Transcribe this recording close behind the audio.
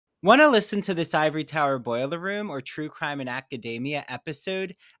Want to listen to this Ivory Tower Boiler Room or True Crime in Academia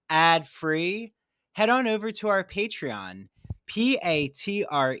episode ad free? Head on over to our Patreon,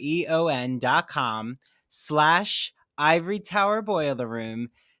 patreon.com/Ivory Tower Boiler Room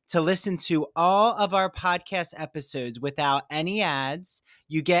to listen to all of our podcast episodes without any ads.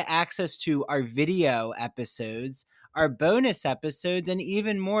 You get access to our video episodes, our bonus episodes, and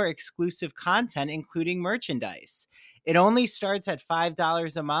even more exclusive content, including merchandise. It only starts at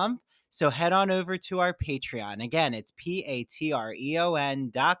 $5 a month, so head on over to our Patreon. Again, it's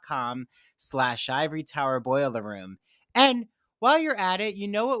patreon.com/Ivory Tower Boiler Room. And while you're at it, you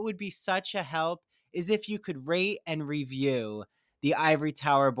know what would be such a help is if you could rate and review the Ivory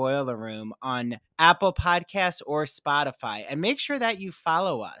Tower Boiler Room on Apple Podcasts or Spotify. And make sure that you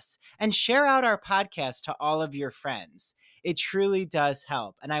follow us and share out our podcast to all of your friends. It truly does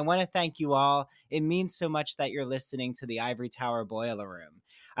help. And I want to thank you all. It means so much that you're listening to the Ivory Tower Boiler Room.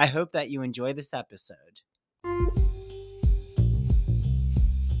 I hope that you enjoy this episode.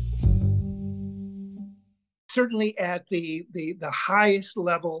 Certainly at the highest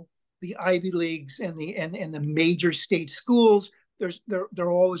level, the Ivy Leagues and the major state schools, there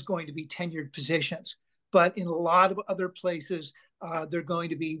are always going to be tenured positions. But in a lot of other places, there are going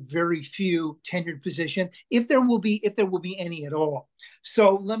to be very few tenured positions, if there will be any at all.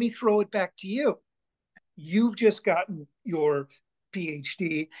 So let me throw it back to you. You've just gotten your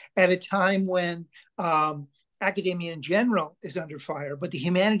PhD at a time when academia in general is under fire, but the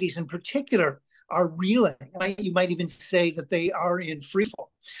humanities in particular are reeling. You might even say that they are in freefall.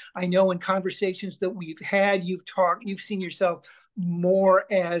 I know in conversations that we've had, you've seen yourself more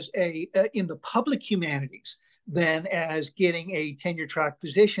as in the public humanities than as getting a tenure track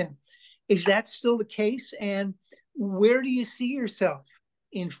position. Is that still the case? And where do you see yourself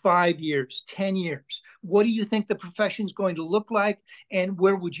in 5 years, 10 years? What do you think the profession is going to look like, and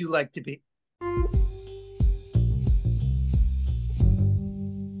where would you like to be?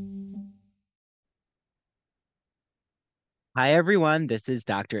 Hi, everyone. This is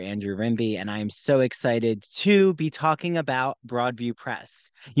Dr. Andrew Rimby, and I'm so excited to be talking about Broadview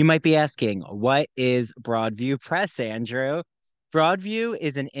Press. You might be asking, what is Broadview Press, Andrew? Broadview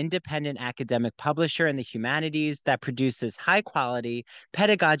is an independent academic publisher in the humanities that produces high-quality,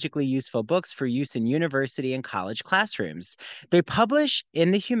 pedagogically useful books for use in university and college classrooms. They publish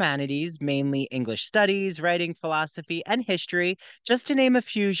in the humanities, mainly English studies, writing, philosophy, and history, just to name a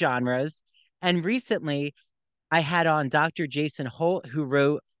few genres. And recently, I had on Dr. Jason Holt, who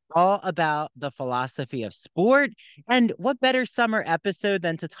wrote all about the philosophy of sport. And what better summer episode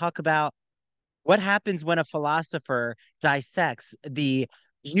than to talk about what happens when a philosopher dissects the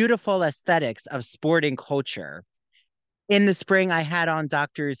beautiful aesthetics of sporting culture? In the spring, I had on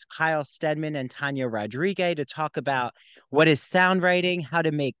doctors Kyle Stedman and Tanya Rodriguez to talk about what is sound writing, how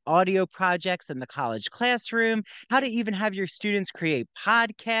to make audio projects in the college classroom, how to even have your students create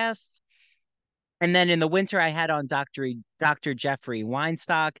podcasts. And then in the winter, I had on Dr. Jeffrey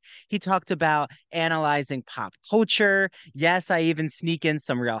Weinstock. He talked about analyzing pop culture. Yes, I even sneak in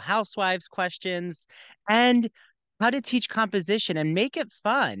some Real Housewives questions and how to teach composition and make it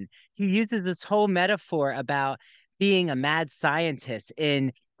fun. He uses this whole metaphor about being a mad scientist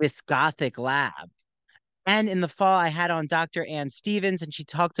in this gothic lab. And in the fall, I had on Dr. Ann Stevens, and she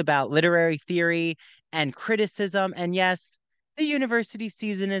talked about literary theory and criticism. And yes, the university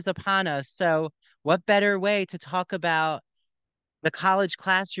season is upon us. So, what better way to talk about the college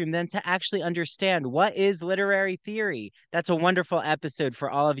classroom than to actually understand what is literary theory? That's a wonderful episode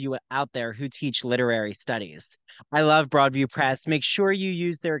for all of you out there who teach literary studies. I love Broadview Press. Make sure you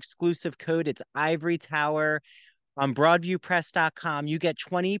use their exclusive code. It's Ivory Tower on broadviewpress.com. You get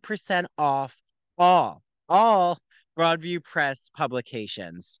 20% off all Broadview Press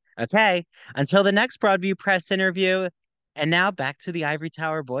publications. Okay, until the next Broadview Press interview. And now back to the Ivory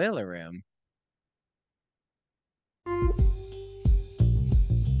Tower Boiler Room.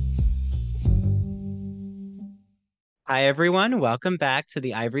 Hi, everyone. Welcome back to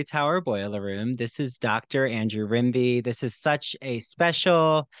the Ivory Tower Boiler Room. This is Dr. Andrew Rimby. This is such a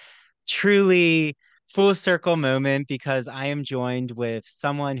special, truly full circle moment because I am joined with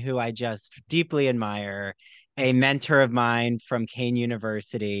someone who I just deeply admire, a mentor of mine from Kane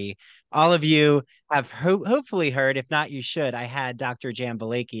University. All of you have hopefully heard, if not, you should. I had Dr. Jan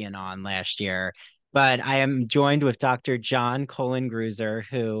Balakian on last year, but I am joined with Dr. John Cullen Gruesser,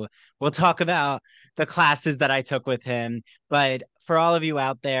 who will talk about the classes that I took with him. But for all of you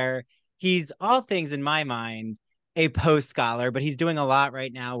out there, he's all things in my mind a post scholar, but he's doing a lot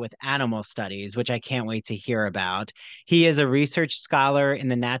right now with animal studies, which I can't wait to hear about. He is a research scholar in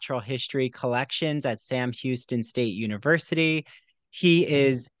the natural history collections at Sam Houston State University. He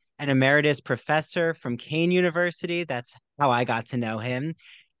is an emeritus professor from Kane University. That's how I got to know him.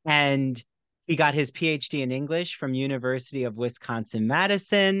 And he got his PhD in English from University of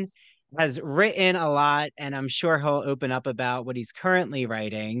Wisconsin-Madison, has written a lot, and I'm sure he'll open up about what he's currently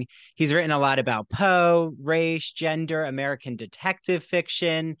writing. He's written a lot about Poe, race, gender, American detective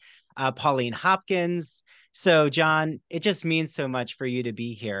fiction, Pauline Hopkins. So, John, it just means so much for you to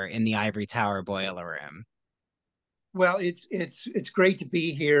be here in the Ivory Tower Boiler Room. Well, it's great to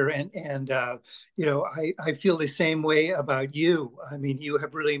be here, and I feel the same way about you. I mean, you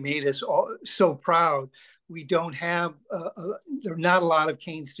have really made us all so proud. We don't have there are not a lot of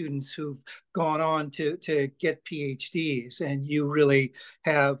Kane students who've gone on to get PhDs, and you really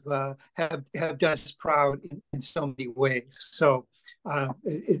have done us proud in so many ways. So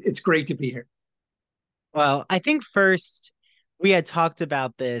it's great to be here. Well, I think first we had talked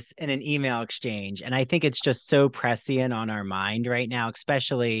about this in an email exchange, and I think it's just so prescient on our mind right now,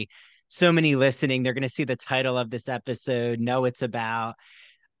 especially so many listening. They're going to see the title of this episode, know it's about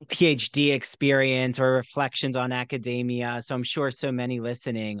PhD experience or reflections on academia. So I'm sure so many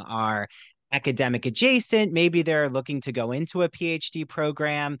listening are academic adjacent. Maybe they're looking to go into a PhD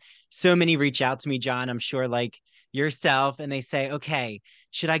program. So many reach out to me, John, I'm sure like yourself, and they say, okay,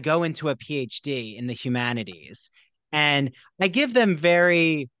 should I go into a PhD in the humanities? And I give them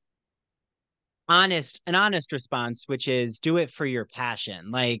an honest response, which is do it for your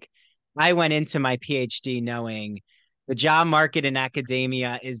passion. Like I went into my PhD knowing the job market in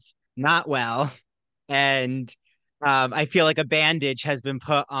academia is not well. And I feel like a bandage has been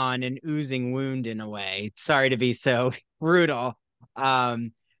put on an oozing wound in a way. Sorry to be so brutal.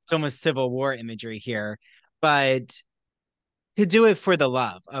 It's almost Civil War imagery here, but to do it for the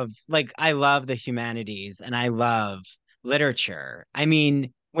love of like I love the humanities and I love literature. I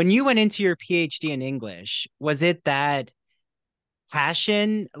mean, when you went into your PhD in English, was it that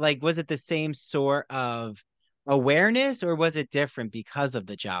passion? Like, was it the same sort of awareness or was it different because of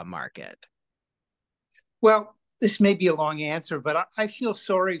the job market? Well, this may be a long answer, but I feel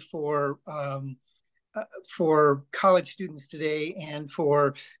sorry for college students today and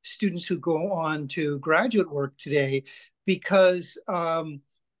for students who go on to graduate work today because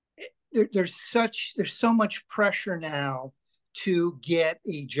there's so much pressure now to get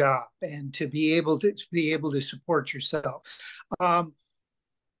a job and to be able to support yourself. Um,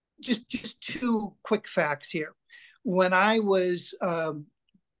 just two quick facts here. When I was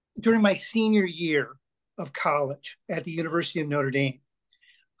during my senior year of college at the University of Notre Dame,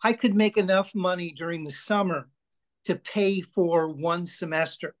 I could make enough money during the summer to pay for one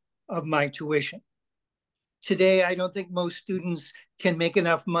semester of my tuition. Today, I don't think most students can make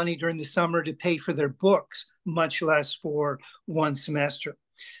enough money during the summer to pay for their books, much less for one semester.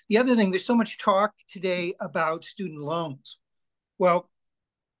 The other thing, there's so much talk today about student loans. Well,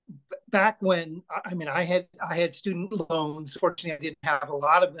 back when I had student loans. Fortunately, I didn't have a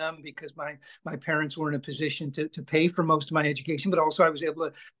lot of them because my parents were in a position to pay for most of my education, but also I was able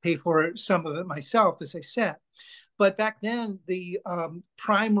to pay for some of it myself, as I said. But back then, the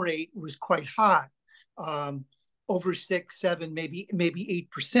prime rate was quite high, um, over 6, 7, maybe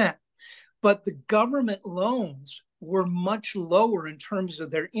 8%. But the government loans were much lower in terms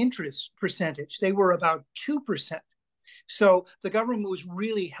of their interest percentage. They were about 2%. So the government was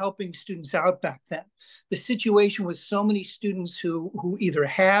really helping students out back then. The situation with so many students who either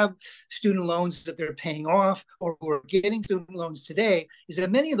have student loans that they're paying off or who are getting student loans today is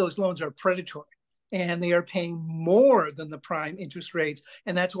that many of those loans are predatory and they are paying more than the prime interest rates.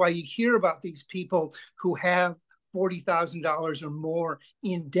 And that's why you hear about these people who have $40,000 or more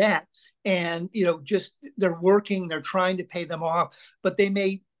in debt. And, just they're working, they're trying to pay them off, but they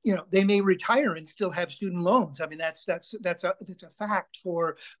may retire and still have student loans. I mean, that's a fact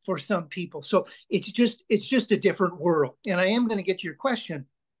for some people. So it's just a different world. And I am going to get to your question.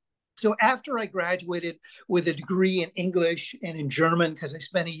 So after I graduated with a degree in English and in German, because I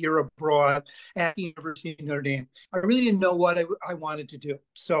spent a year abroad at the University of Notre Dame, I really didn't know what I wanted to do.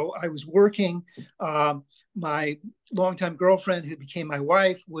 So I was working. My longtime girlfriend, who became my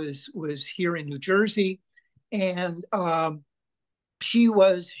wife, was here in New Jersey, and she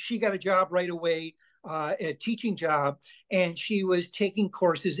got a job right away, a teaching job, and she was taking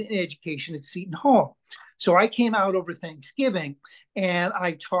courses in education at Seton Hall. So I came out over Thanksgiving and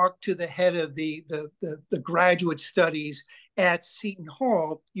I talked to the head of the graduate studies at Seton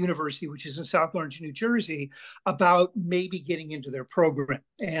Hall University, which is in South Orange, New Jersey, about maybe getting into their program.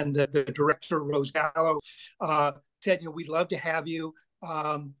 And the director, Rose Gallo, said, we'd love to have you.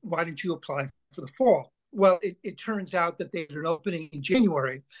 Why don't you apply for the fall? Well, it turns out that they had an opening in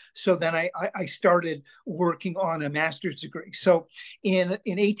January. So then I started working on a master's degree. So in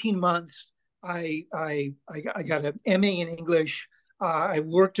 18 months, I got an MA in English. I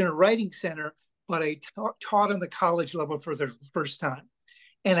worked in a writing center, but I taught on the college level for the first time.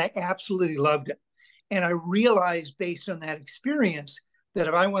 And I absolutely loved it. And I realized based on that experience that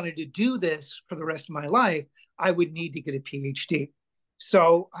if I wanted to do this for the rest of my life, I would need to get a PhD.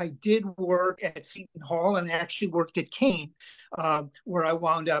 So I did work at Seton Hall and actually worked at Kane, where I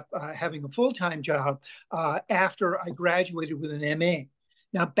wound up having a full time job after I graduated with an MA.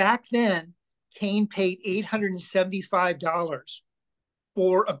 Now, back then, Kane paid $875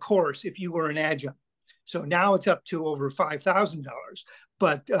 for a course if you were an adjunct. So now it's up to over $5,000.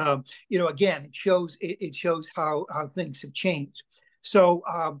 But again, it shows how things have changed. So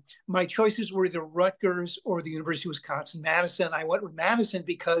my choices were either Rutgers or the University of Wisconsin Madison. I went with Madison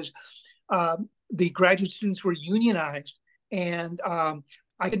because the graduate students were unionized, and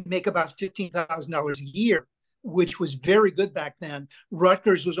I could make about $15,000 a year, which was very good back then.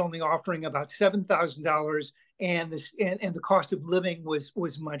 Rutgers was only offering about $7,000, and the cost of living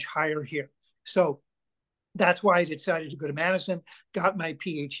was much higher here. So that's why I decided to go to Madison, got my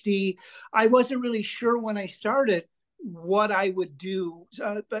PhD. I wasn't really sure when I started what I would do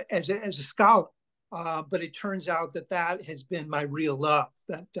as a scholar. But it turns out that has been my real love,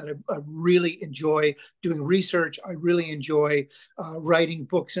 that I really enjoy doing research. I really enjoy writing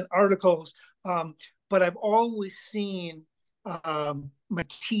books and articles. But I've always seen my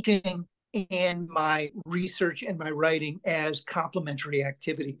teaching and my research and my writing as complementary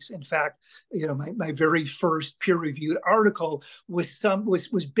activities. In fact, my very first peer-reviewed article was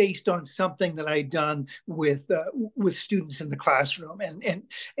based on something that I'd done with students in the classroom,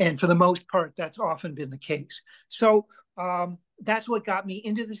 and for the most part, that's often been the case. So that's what got me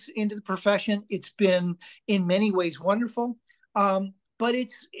into the profession. It's been in many ways wonderful, but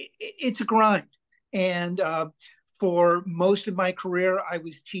it's a grind, and for most of my career, I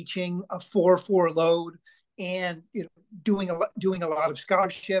was teaching a 4-4 load and doing a lot of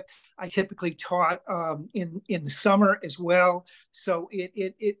scholarship. I typically taught in the summer as well, so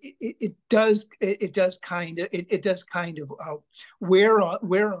it does kind of wear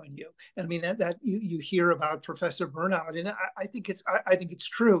on you. I mean that you hear about professor burnout, and I think it's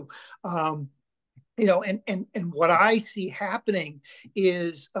true. And what I see happening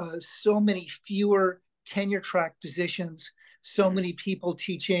is so many fewer tenure track positions, so many people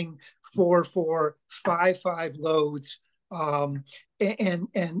teaching 4-4, 5-5 loads.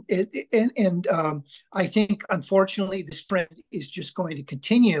 I think, unfortunately, this trend is just going to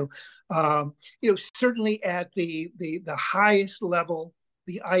continue. Certainly at the highest level,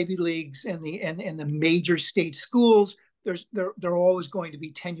 the Ivy Leagues and the major state schools, there are always going to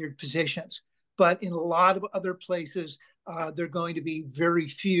be tenured positions. But in a lot of other places, there are going to be very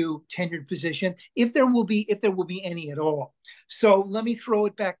few tenured positions, if there will be any at all. So let me throw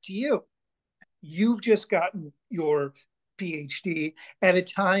it back to you. You've just gotten your PhD at a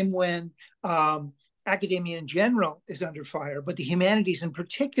time when academia in general is under fire, but the humanities in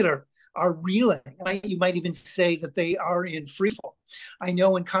particular are reeling. You might even say that they are in freefall. I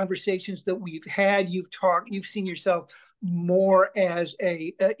know in conversations that we've had, you've seen yourself more as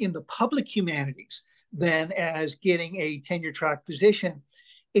in the public humanities than as getting a tenure track position.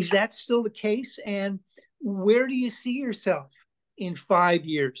 Is that still the case? And where do you see yourself in 5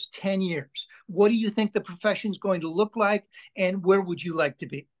 years, 10 years? What do you think the profession is going to look like, and where would you like to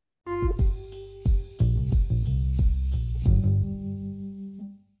be?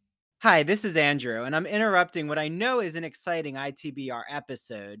 Hi, this is Andrew, and I'm interrupting what I know is an exciting ITBR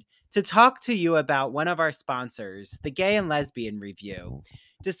episode to talk to you about one of our sponsors, the Gay and Lesbian Review.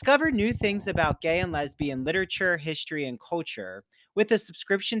 Discover new things about gay and lesbian literature, history, and culture with a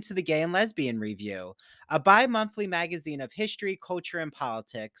subscription to the Gay and Lesbian Review, a bi monthly magazine of history, culture, and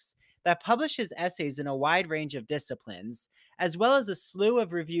politics that publishes essays in a wide range of disciplines, as well as a slew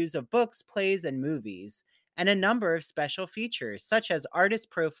of reviews of books, plays, and movies, and a number of special features, such as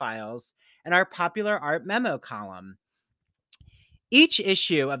artist profiles and our popular art memo column. Each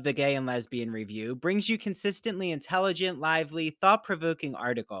issue of the Gay and Lesbian Review brings you consistently intelligent, lively, thought provoking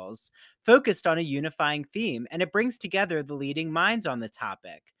articles focused on a unifying theme, and it brings together the leading minds on the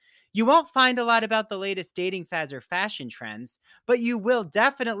topic. You won't find a lot about the latest dating fads or fashion trends, but you will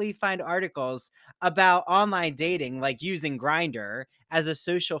definitely find articles about online dating, like using Grindr as a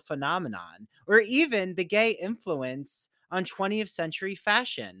social phenomenon, or even the gay influence on 20th century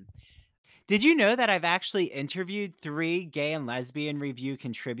fashion. Did you know that I've actually interviewed three gay and lesbian review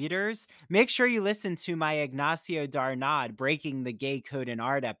contributors? Make sure you listen to my Ignacio Darnad Breaking the Gay Code in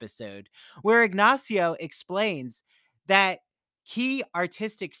Art episode, where Ignacio explains that key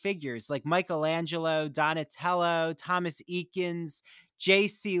artistic figures like Michelangelo, Donatello, Thomas Eakins,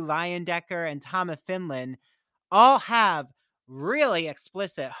 J.C. Leyendecker, and Thomas Finland all have really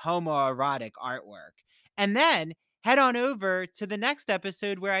explicit homoerotic artwork. And then head on over to the next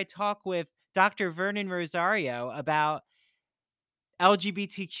episode where I talk with Dr. Vernon Rosario about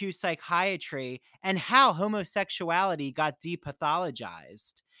LGBTQ psychiatry and how homosexuality got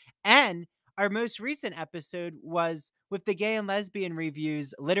depathologized. And our most recent episode was with the Gay and Lesbian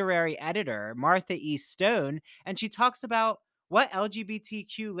Review's literary editor, Martha E. Stone, and she talks about what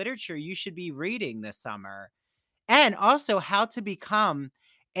LGBTQ literature you should be reading this summer and also how to become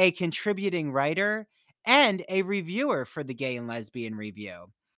a contributing writer and a reviewer for the Gay and Lesbian Review.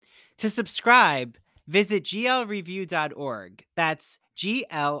 To subscribe, visit glreview.org. That's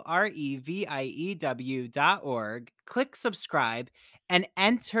glreview.org. Click subscribe and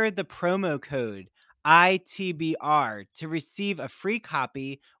enter the promo code ITBR to receive a free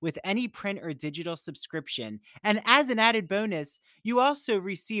copy with any print or digital subscription. And as an added bonus, you also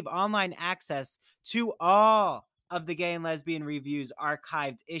receive online access to all of the Gay and Lesbian Review's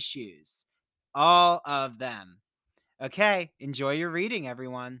archived issues. All of them. Okay, enjoy your reading,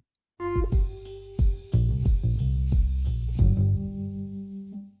 everyone.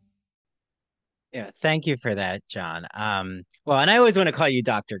 Yeah, thank you for that, John. Well, and I always want to call you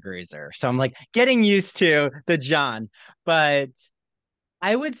Dr. Gruesser, so I'm like getting used to the John. But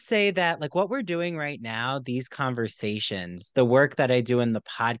I would say that like what we're doing right now, these conversations, the work that I do in the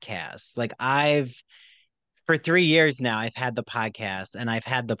podcast, like I've for 3 years now, I've had the podcast and I've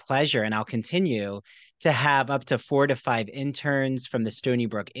had the pleasure, and I'll continue to have up to 4 to 5 interns from the Stony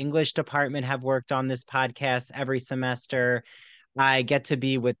Brook English department have worked on this podcast every semester. I get to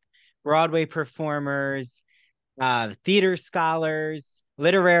be with Broadway performers, theater scholars,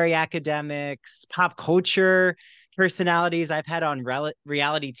 literary academics, pop culture personalities. I've had on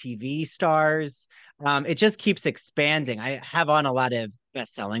reality TV stars. It just keeps expanding. I have on a lot of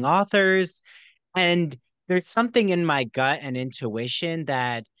best-selling authors, and there's something in my gut and intuition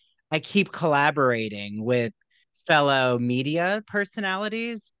that I keep collaborating with fellow media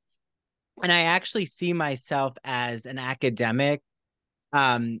personalities. And I actually see myself as an academic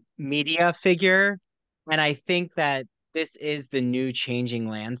media figure. And I think that this is the new changing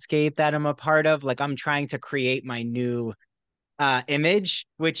landscape that I'm a part of. Like I'm trying to create my new image,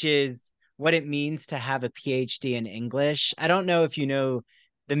 which is what it means to have a PhD in English. I don't know if you know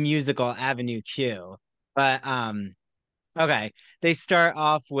the musical Avenue Q, but okay. They start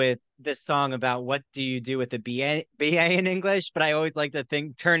off with this song about what do you do with a BA in English, but I always like to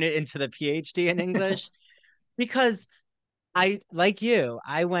think turn it into the PhD in English because I like you,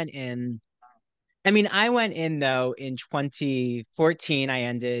 I went in though in 2014. I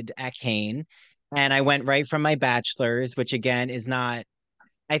ended at Kane and I went right from my bachelor's, which again is not,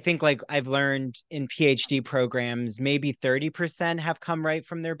 I think like I've learned in PhD programs, maybe 30% have come right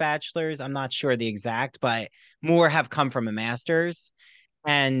from their bachelor's. I'm not sure the exact, but more have come from a master's.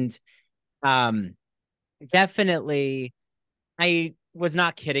 And um, definitely, I was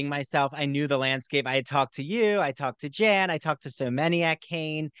not kidding myself. I knew the landscape. I had talked to you, I talked to Jan, I talked to so many at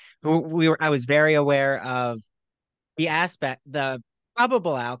Kane who I was very aware of the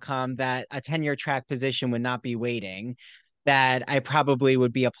probable outcome that a tenure track position would not be waiting, that I probably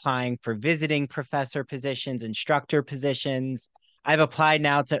would be applying for visiting professor positions, instructor positions. I've applied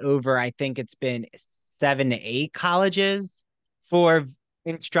now to over, I think it's been 7 to 8 colleges for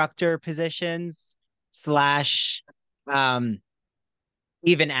instructor positions slash um,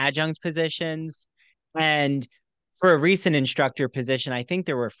 even adjunct positions. And for a recent instructor position, I think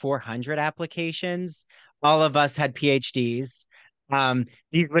there were 400 applications. All of us had PhDs.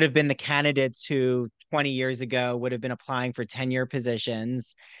 These would have been the candidates who 20 years ago would have been applying for tenure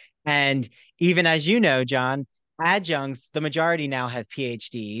positions. And even as you know, John, adjuncts, the majority now have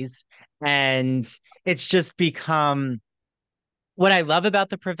PhDs. And it's just become what I love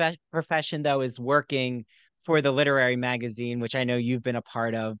about the profession, though, is working for the literary magazine, which I know you've been a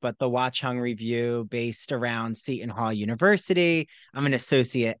part of, but the Watch Hung Review, based around Seton Hall University. I'm an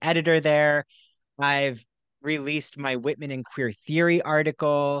associate editor there. I've released my Whitman and Queer Theory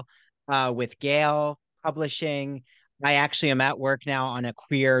article with Gale Publishing. I actually am at work now on a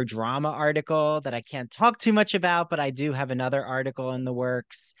queer drama article that I can't talk too much about, but I do have another article in the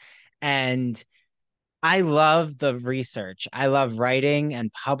works. And I love the research. I love writing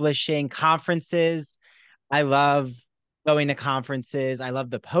and publishing conferences. I love going to conferences. I love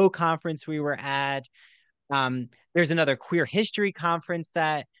the Poe conference we were at. There's another queer history conference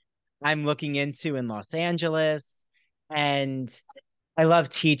that I'm looking into in Los Angeles. And I love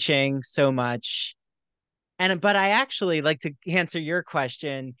teaching so much. But I actually like to answer your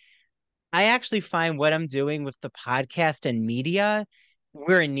question. I actually find what I'm doing with the podcast and media,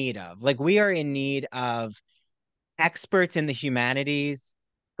 we're in need of. Like, we are in need of experts in the humanities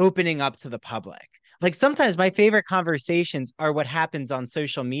opening up to the public. Like, sometimes my favorite conversations are what happens on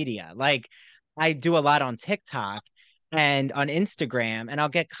social media. Like, I do a lot on TikTok and on Instagram, and I'll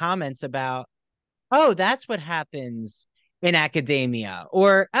get comments about, oh, that's what happens in academia.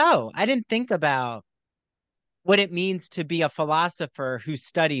 Or, oh, I didn't think about what it means to be a philosopher who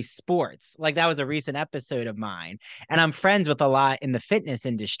studies sports. Like, that was a recent episode of mine. And I'm friends with a lot in the fitness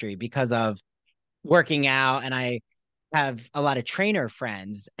industry because of working out, and I have a lot of trainer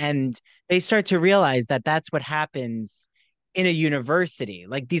friends, and they start to realize that that's what happens in a university.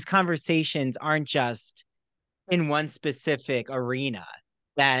 Like, these conversations aren't just in one specific arena.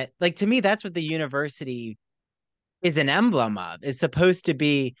 That, like, to me, that's what the university is an emblem of, is supposed to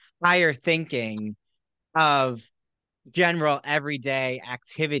be higher thinking of general everyday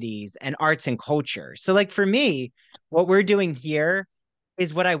activities and arts and culture. So, like, for me, what we're doing here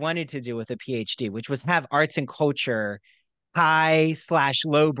is what I wanted to do with a PhD, which was have arts and culture high slash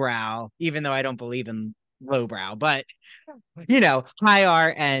lowbrow, even though I don't believe in lowbrow, but high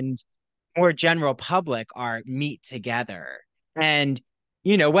art and more general public art meet together. And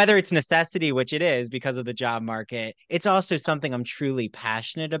whether it's necessity, which it is because of the job market, it's also something I'm truly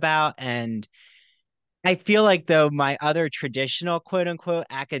passionate about. And I feel like, though, my other traditional quote unquote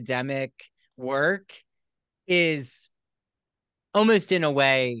academic work is almost in a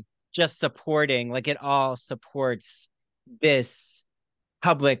way just supporting, like, it all supports this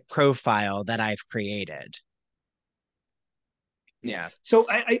public profile that I've created. Yeah. So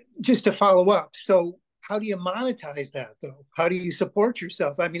I just to follow up. So how do you monetize that though? How do you support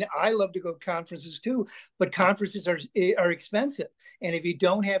yourself? I mean, I love to go to conferences too, but conferences are expensive, and if you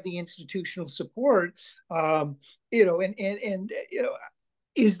don't have the institutional support, and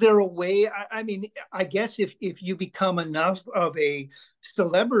is there a way? I mean, I guess if you become enough of a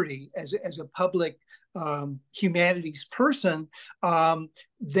celebrity as a public humanities person,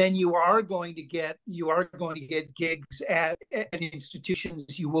 then you are going to get gigs at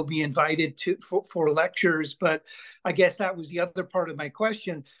institutions. You will be invited to for lectures. But I guess that was the other part of my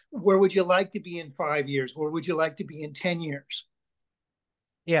question. Where would you like to be in 5 years? Where would you like to be in 10 years?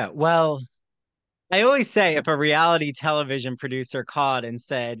 Yeah. Well, I always say, if a reality television producer called and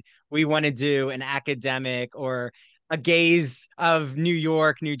said, we want to do an academic or a gaze of New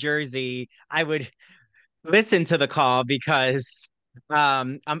York, New Jersey, I would listen to the call because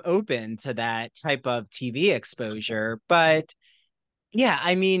I'm open to that type of TV exposure. But yeah,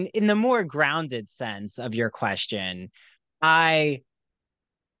 I mean, in the more grounded sense of your question, I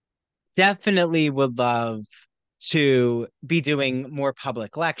definitely would love to be doing more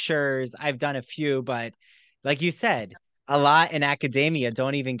public lectures. I've done a few, but like you said, a lot in academia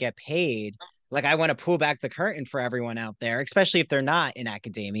don't even get paid. Like, I want to pull back the curtain for everyone out there, especially if they're not in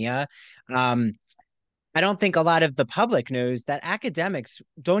academia. Um, I don't think a lot of the public knows that academics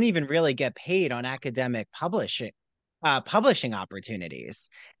don't even really get paid on academic publishing opportunities.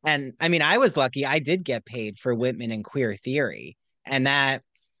 And I mean, I was lucky. I did get paid for Whitman and Queer Theory, and that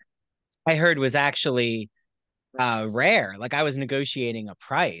I heard was actually rare. Like, I was negotiating a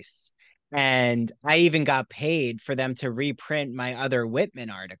price, and I even got paid for them to reprint my other Whitman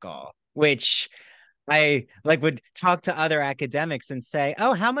article, which I like would talk to other academics and say,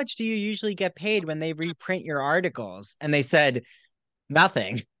 "Oh, how much do you usually get paid when they reprint your articles?" And they said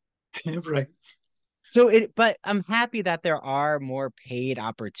nothing. Right. But I'm happy that there are more paid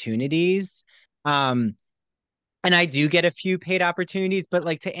opportunities. Um, and I do get a few paid opportunities, but,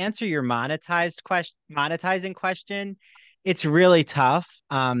 like, to answer your monetizing question, it's really tough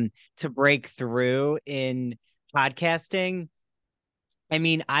to break through in podcasting. I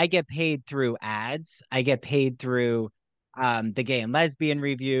mean, I get paid through ads. I get paid through the Gay and Lesbian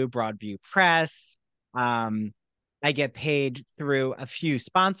Review, Broadview Press. Um, I get paid through a few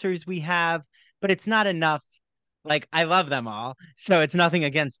sponsors we have, but it's not enough. Like, I love them all. So it's nothing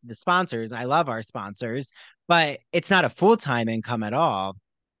against the sponsors. I love our sponsors, but it's not a full-time income at all.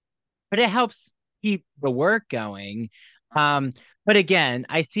 But it helps keep the work going. Um, but again,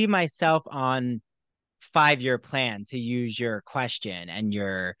 I see myself on 5-year plan, to use your question and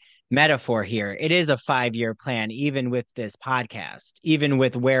your metaphor here. It is a 5-year plan, even with this podcast, even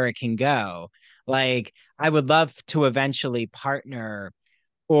with where it can go. Like, I would love to eventually partner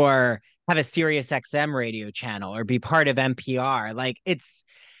or have a Sirius XM radio channel or be part of NPR. Like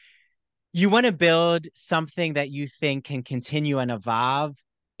you want to build something that you think can continue and evolve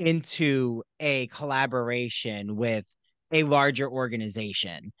into a collaboration with a larger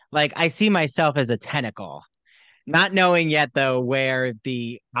organization. Like I see myself as a tentacle, not knowing yet though where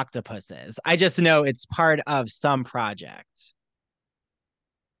the octopus is. I just know it's part of some project.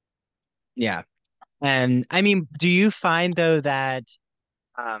 Yeah. And I mean, do you find though that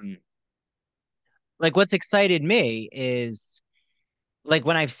um like what's excited me is like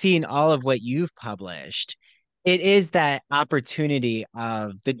when I've seen all of what you've published, it is that opportunity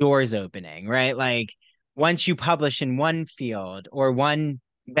of the doors opening, right? Like once you publish in one field or one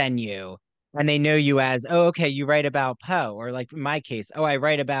venue, and they know you as, oh, okay, you write about Poe, or like in my case, oh, I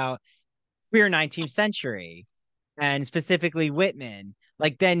write about queer 19th century and specifically Whitman.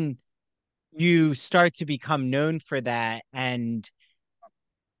 Like then you start to become known for that, and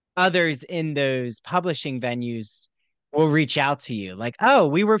others in those publishing venues will reach out to you like, oh,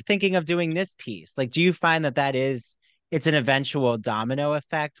 we were thinking of doing this piece. Like, do you find that it's an eventual domino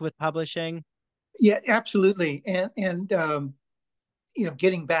effect with publishing? Yeah, absolutely.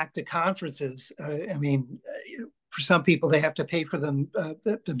 Getting back to conferences, I mean, for some people, they have to pay for them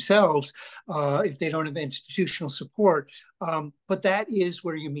themselves if they don't have institutional support. But that is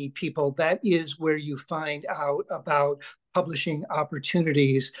where you meet people. That is where you find out about publishing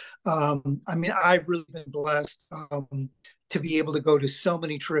opportunities. I mean, I've really been blessed to be able to go to so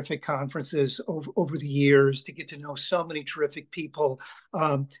many terrific conferences over the years, to get to know so many terrific people,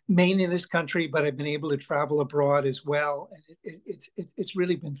 mainly in this country, but I've been able to travel abroad as well. And it's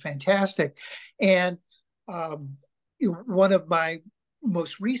really been fantastic. And um, one of my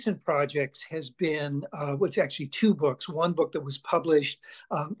most recent projects has been what's actually two books. One book that was published,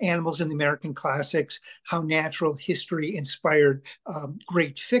 Animals in the American Classics, How Natural History Inspired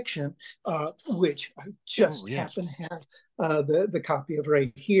Great Fiction, which I Oh, just yeah. happen to have the copy of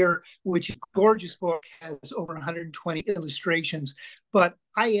right here, which is a gorgeous book, has over 120 illustrations, but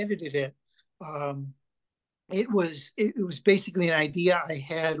I edited it. Um, it was basically an idea I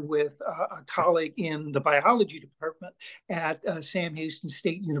had with a colleague in the biology department at Sam Houston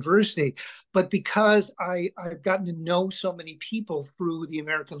State University. But because I've gotten to know so many people through the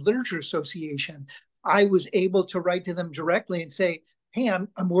American Literature Association, I was able to write to them directly and say, "Hey, I'm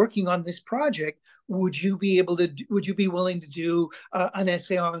working on this project. Would you be willing to do an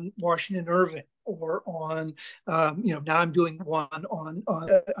essay on Washington Irving?" Or on, now I'm doing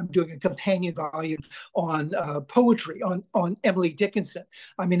I'm doing a companion volume on poetry, on Emily Dickinson.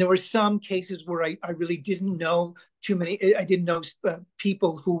 I mean, there were some cases where I really didn't know too many. I didn't know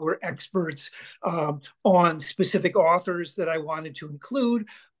people who were experts on specific authors that I wanted to include,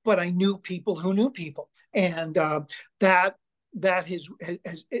 but I knew people who knew people, and that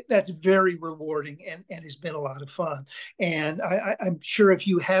that's very rewarding and has been a lot of fun. And I'm sure if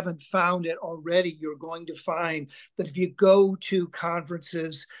you haven't found it already, you're going to find that if you go to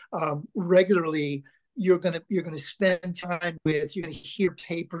conferences regularly, you're gonna spend time with, you're gonna hear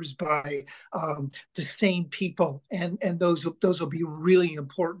papers by the same people, and those will be really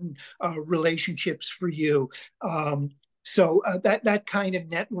important relationships for you. So that kind of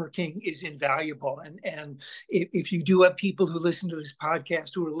networking is invaluable, and if you do have people who listen to this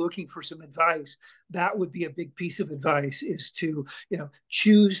podcast who are looking for some advice, that would be a big piece of advice: is to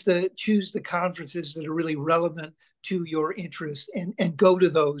choose the conferences that are really relevant to your interests, and go to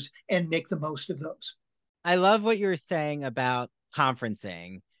those and make the most of those. I love what you're saying about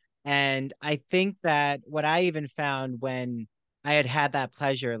conferencing. And I think that what I even found when I had that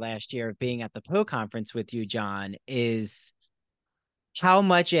pleasure last year of being at the Poe conference with you, John, is how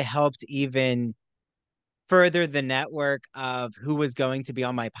much it helped even further the network of who was going to be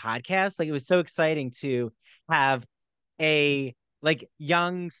on my podcast. Like it was so exciting to have a like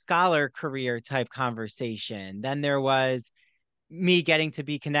young scholar career type conversation. Then there was me getting to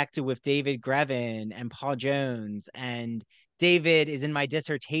be connected with David Grevin and Paul Jones, and David is in my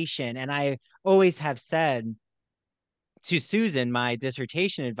dissertation. And I always have said to Susan, my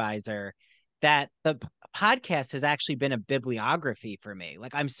dissertation advisor, that the podcast has actually been a bibliography for me.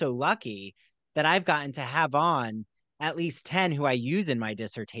 Like I'm so lucky that I've gotten to have on at least 10 who I use in my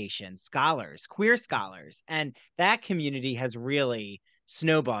dissertation, scholars, queer scholars. And that community has really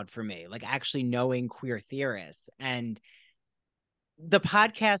snowballed for me, like actually knowing queer theorists. And the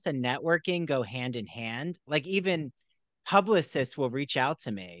podcast and networking go hand in hand. Like even publicists will reach out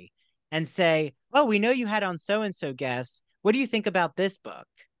to me and say, "Oh, we know you had on so and so guests. What do you think about this book?"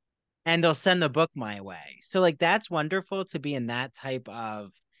 And they'll send the book my way. So like that's wonderful to be in that type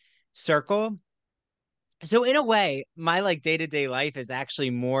of circle. So in a way, my like day-to-day life is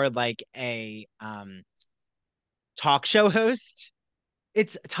actually more like a talk show host.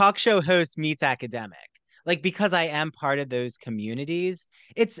 It's talk show host meets academic. Like because I am part of those communities,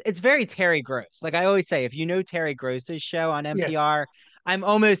 it's very Terry Gross. Like I always say, if you know Terry Gross's show on Yes. NPR, I'm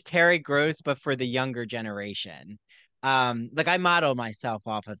almost Terry Gross, but for the younger generation. Like I model myself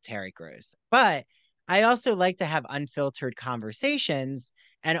off of Terry Gross, but I also like to have unfiltered conversations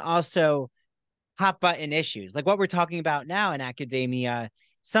and also hot button issues. Like what we're talking about now in academia,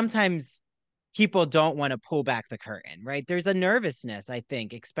 sometimes people don't want to pull back the curtain, right? There's a nervousness, I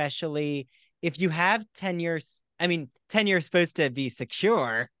think, especially if you have tenures. I mean, tenure is supposed to be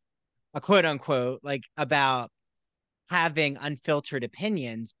secure, a quote unquote, like about having unfiltered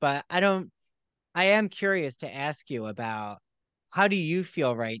opinions. But I am curious to ask you about how do you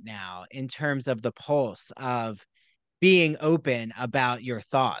feel right now in terms of the pulse of being open about your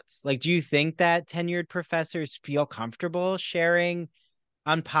thoughts? Like, do you think that tenured professors feel comfortable sharing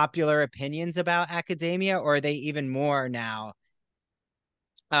unpopular opinions about academia, or are they even more now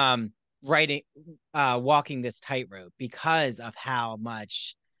um writing walking this tightrope because of how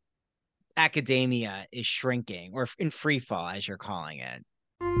much academia is shrinking or in free fall as you're calling it?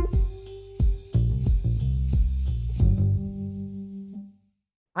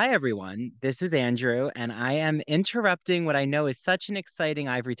 Hi everyone, this is Andrew, and I am interrupting what I know is such an exciting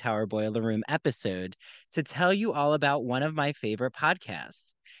Ivory Tower Boiler Room episode to tell you all about one of my favorite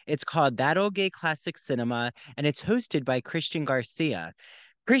podcasts. It's called That Old Gay Classic Cinema, and it's hosted by Christian Garcia.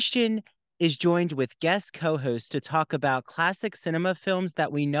 Christian is joined with guest co hosts to talk about classic cinema films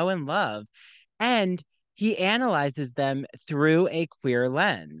that we know and love, and he analyzes them through a queer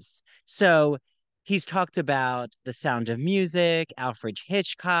lens. So he's talked about The Sound of Music, Alfred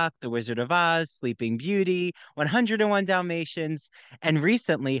Hitchcock, The Wizard of Oz, Sleeping Beauty, 101 Dalmatians, and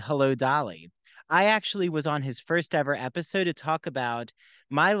recently Hello Dolly. I actually was on his first ever episode to talk about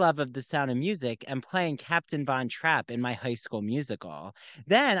my love of The Sound of Music and playing Captain Von Trapp in my high school musical.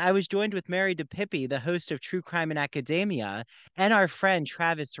 Then I was joined with Mary DePippi, the host of True Crime in Academia, and our friend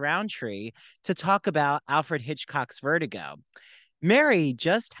Travis Roundtree to talk about Alfred Hitchcock's Vertigo. Mary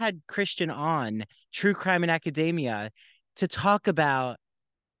just had Christian on True Crime in Academia to talk about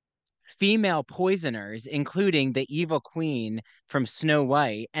female poisoners, including the evil queen from Snow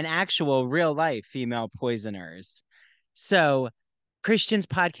White and actual real life female poisoners. So, Christian's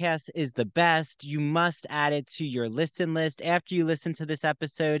podcast is the best. You must add it to your listen list. After you listen to this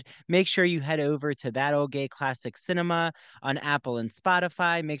episode, make sure you head over to That Old Gay Classic Cinema on Apple and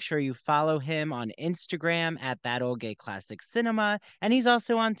Spotify. Make sure you follow him on Instagram at That Old Gay Classic Cinema. And he's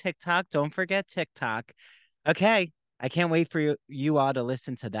also on TikTok. Don't forget TikTok. Okay, I can't wait for you all to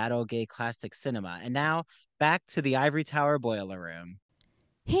listen to That Old Gay Classic Cinema. And now back to the Ivory Tower Boiler Room.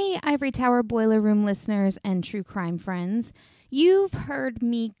 Hey, Ivory Tower Boiler Room listeners and true crime friends. You've heard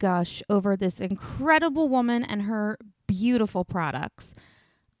me gush over this incredible woman and her beautiful products.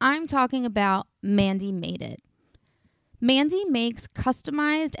 I'm talking about Mandy Made It. Mandy makes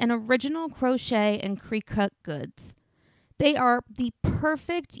customized and original crochet and pre-cut goods. They are the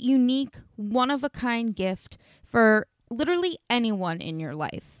perfect, unique, one-of-a-kind gift for literally anyone in your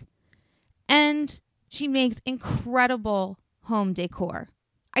life. And she makes incredible home decor.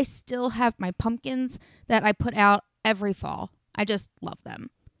 I still have my pumpkins that I put out every fall. I just love them.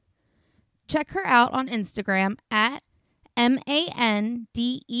 Check her out on Instagram at MANDEE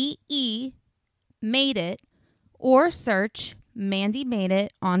Made It or search Mandy Made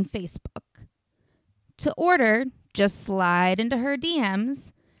It on Facebook. To order, just slide into her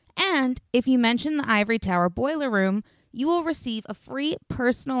DMs, and if you mention the Ivory Tower Boiler Room, you will receive a free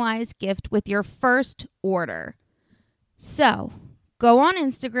personalized gift with your first order. So, go on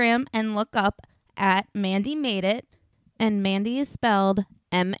Instagram and look up at Mandy Made It, and Mandy is spelled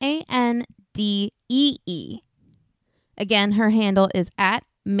MANDEE. Again, her handle is at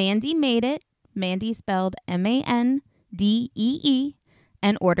Mandy Made It, Mandy spelled MANDEE,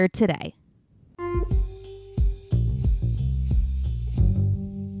 and order today.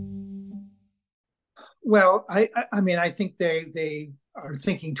 Well, I mean, I think they are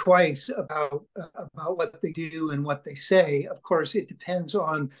thinking twice about what they do and what they say. Of course, it depends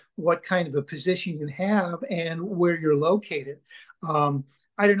on what kind of a position you have and where you're located. I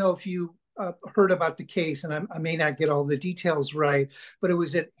don't know if you heard about the case, and I may not get all the details right, but it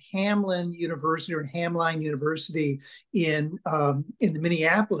was at Hamline University or Hamline University in the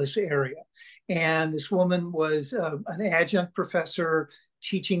Minneapolis area, and this woman was an adjunct professor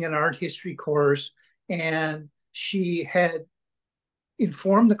teaching an art history course, and she had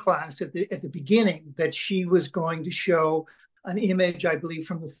informed the class at the beginning that she was going to show an image, I believe,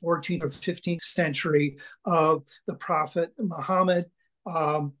 from the 14th or 15th century of the Prophet Muhammad.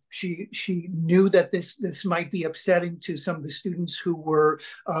 She knew that this might be upsetting to some of the students who were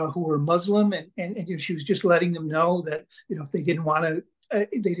Muslim, and she was just letting them know that if they didn't want to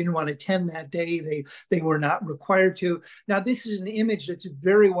attend that day, they were not required to. Now, this is an image that's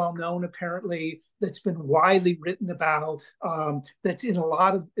very well known, apparently, that's been widely written about, that's in a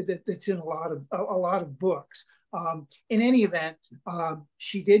lot of books. In any event,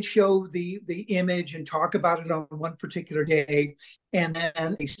 she did show the image and talk about it on one particular day, and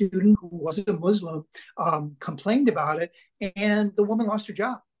then a student who wasn't a Muslim complained about it, and the woman lost her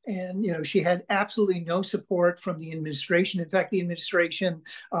job. And she had absolutely no support from the administration. In fact, the administration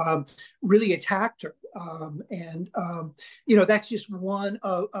really attacked her. That's just one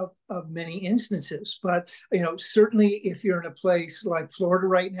of many instances. But certainly, if you're in a place like Florida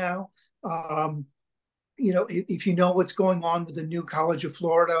right now, if you know what's going on with the new College of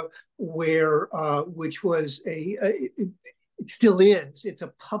Florida, which was it still is. It's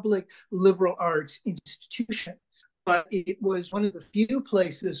a public liberal arts institution, but it was one of the few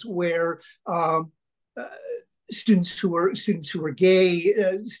places where students who were gay,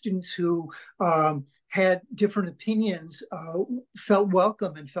 students who had different opinions, felt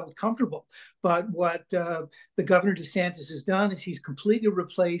welcome and felt comfortable. But what the Governor DeSantis has done is he's completely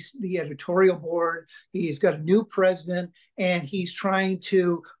replaced the editorial board. He's got a new president, and he's trying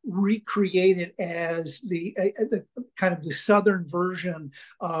to recreate it as the kind of the southern version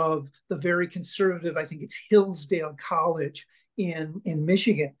of the very conservative, I think it's Hillsdale College in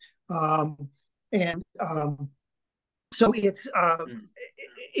Michigan. So it's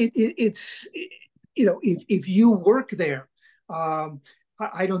if you work there,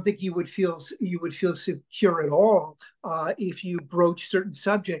 I don't think you would feel secure at all if you broach certain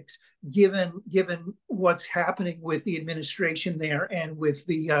subjects, given what's happening with the administration there and with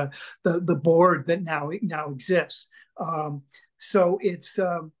the board that now exists. So it's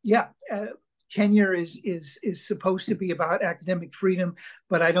tenure is supposed to be about academic freedom,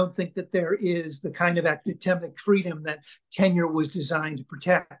 but I don't think that there is the kind of academic freedom that tenure was designed to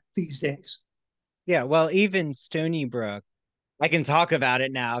protect these days. Yeah, well, even Stony Brook, I can talk about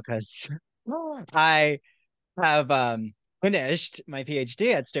it now because I have finished my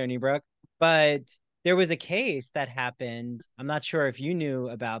PhD at Stony Brook, but there was a case that happened. I'm not sure if you knew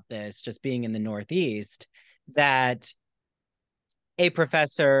about this, just being in the Northeast, that a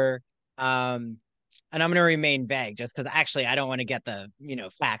professor, and I'm going to remain vague just because actually I don't want to get the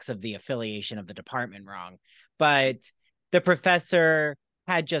facts of the affiliation of the department wrong, but the professor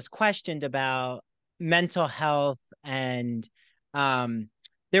had just questioned about mental health, and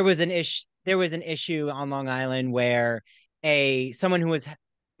there was an issue on Long Island where someone who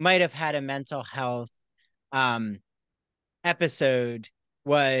might have had a mental health um, episode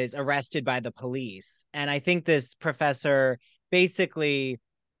was arrested by the police. And I think this professor basically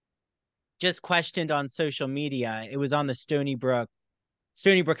just questioned on social media. It was on the Stony Brook.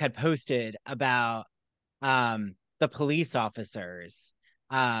 Stony Brook had posted about the police officers,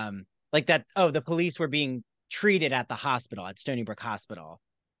 like that. Oh, the police were being treated at the hospital, at Stony Brook Hospital.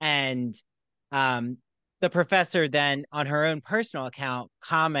 And the professor then on her own personal account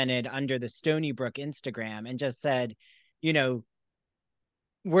commented under the Stony Brook Instagram and just said,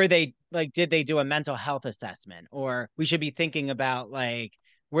 were they like, did they do a mental health assessment? Or we should be thinking about like,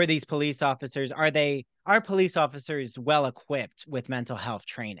 were these police officers, are police officers well equipped with mental health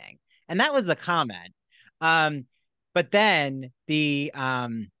training? And that was the comment. But then the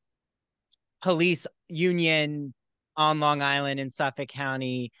police union on Long Island in Suffolk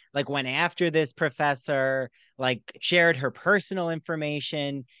County like went after this professor, like shared her personal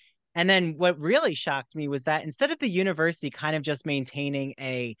information. And then what really shocked me was that instead of the university kind of just maintaining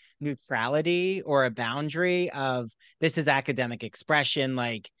a neutrality or a boundary of this is academic expression,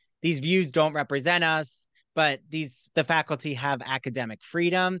 like these views don't represent us, but the faculty have academic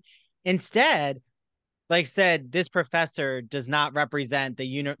freedom. Instead, like said, this professor does not represent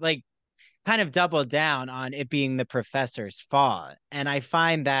like kind of doubled down on it being the professor's fault. And I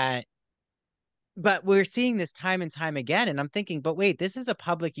find that, but we're seeing this time and time again. And I'm thinking, but wait, this is a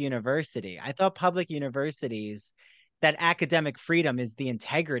public university. I thought public universities, that academic freedom is the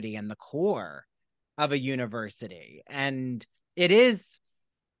integrity and the core of a university. And it's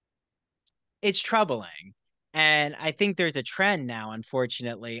troubling. And I think there's a trend now,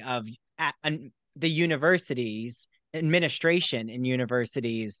 unfortunately, of the universities, administration in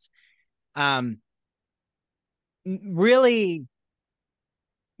universities, really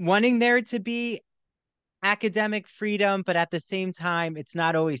wanting there to be academic freedom, but at the same time, it's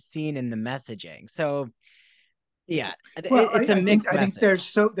not always seen in the messaging. So, Yeah, Well, it's a mixed I think they're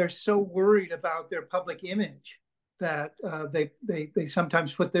message. so worried about their public image that they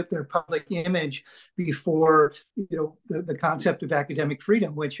sometimes put their public image before the concept of academic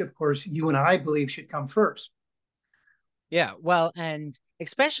freedom, which of course you and I believe should come first. Yeah, well, and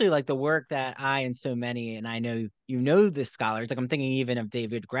especially like the work that I and so many, and I know you know the scholars, like I'm thinking even of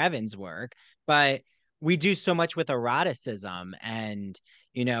David Grevin's work, but we do so much with eroticism and,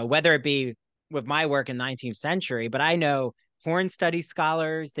 whether it be with my work in 19th century, but I know porn studies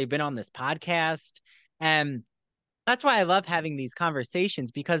scholars, they've been on this podcast, and that's why I love having these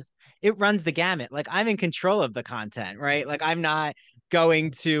conversations because it runs the gamut. Like I'm in control of the content, right? Like I'm not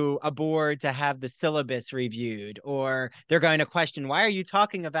going to a board to have the syllabus reviewed, or they're going to question, why are you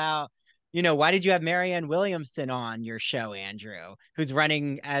talking about, why did you have Marianne Williamson on your show, Andrew, who's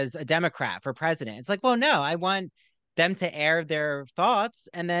running as a Democrat for president? It's like, well, no, I want them to air their thoughts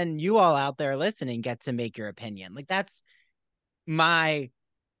and then you all out there listening get to make your opinion. Like that's my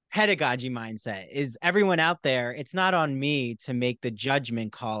pedagogy mindset is everyone out there, it's not on me to make the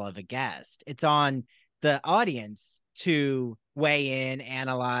judgment call of a guest. It's on the audience to weigh in,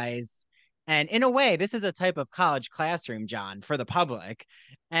 analyze. And in a way, this is a type of college classroom, John, for the public.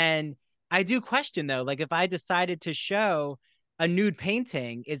 And I do question though, like if I decided to show a nude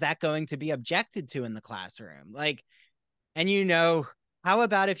painting, is that going to be objected to in the classroom? Like, and how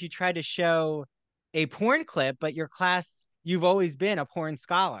about if you try to show a porn clip, but your class, you've always been a porn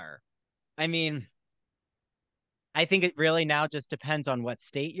scholar? I mean, I think it really now just depends on what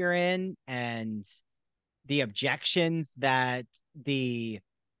state you're in and the objections that I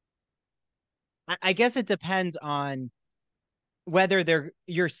guess it depends on whether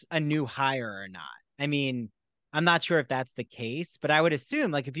you're a new hire or not. I mean, I'm not sure if that's the case, but I would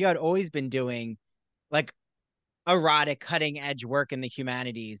assume like if you had always been doing like erotic cutting edge work in the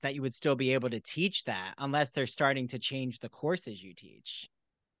humanities that you would still be able to teach that unless they're starting to change the courses you teach.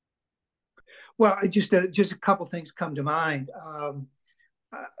 Well, just a couple things come to mind. Uh,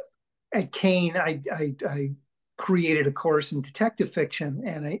 at Kane, I created a course in detective fiction,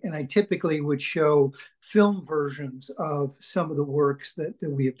 and I typically would show film versions of some of the works that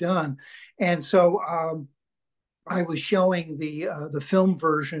we have done, and so I was showing the film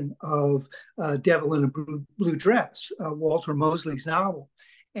version of Devil in a Blue Dress, Walter Mosley's novel,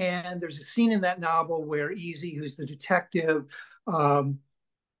 and there's a scene in that novel where Easy, who's the detective, um,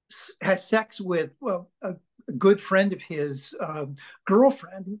 has sex with a good friend of his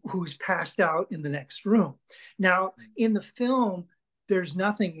girlfriend who's passed out in the next room. Now, in the film, there's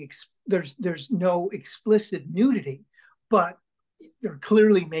nothing, there's no explicit nudity, but they're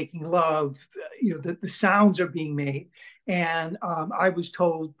clearly making love. The sounds are being made. And I was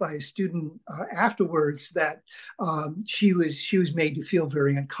told by a student afterwards that she was made to feel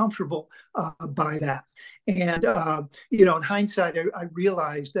very uncomfortable by that. And in hindsight, I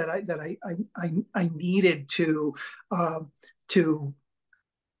realized that I needed to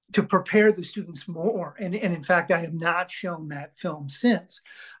to prepare the students more. And in fact, I have not shown that film since.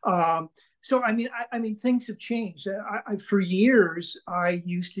 So I mean, things have changed. For years, I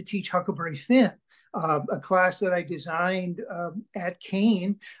used to teach Huckleberry Finn, a class that I designed at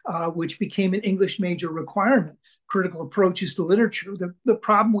Kane, which became an English major requirement. Critical approaches to literature. The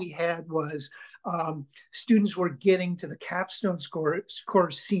problem we had was students were getting to the capstone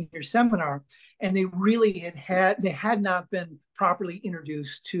course senior seminar, and they had not been properly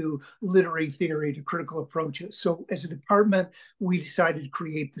introduced to literary theory, to critical approaches. So as a department, we decided to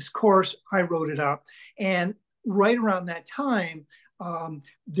create this course. I wrote it up, and right around that time,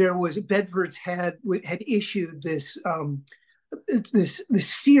 there was Bedford's had issued this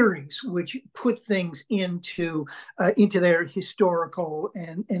series which put things into their historical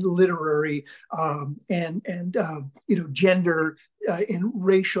and literary gender and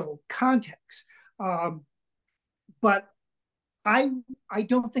racial context. But I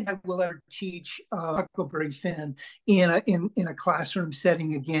don't think I will ever teach Huckleberry Finn in a classroom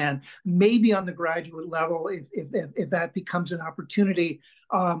setting again. Maybe on the graduate level if that becomes an opportunity.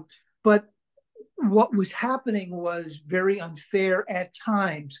 But what was happening was very unfair at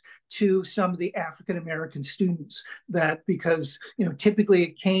times to some of the African American students. That because typically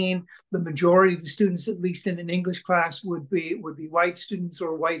at Kane, the majority of the students, at least in an English class, would be white students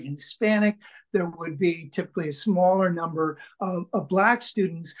or white and Hispanic. There would be typically a smaller number of Black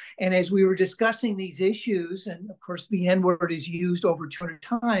students. And as we were discussing these issues, and of course the N word is used over 200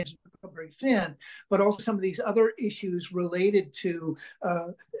 times, very thin, but also some of these other issues related to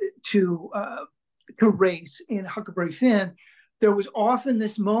race in Huckleberry Finn, there was often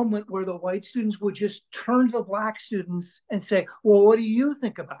this moment where the white students would just turn to the Black students and say, well, what do you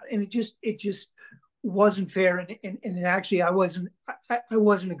think about it? And it just wasn't fair, and actually I wasn't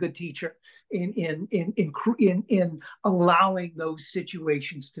a good teacher in allowing those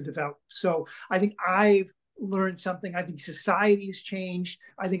situations to develop. So I think I've learned something. I think society has changed.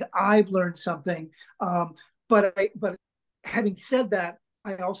 I think I've learned something. But having said that,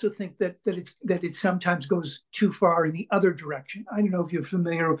 I also think that it sometimes goes too far in the other direction. I don't know if you're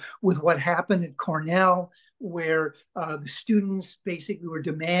familiar with what happened at Cornell, where the students basically were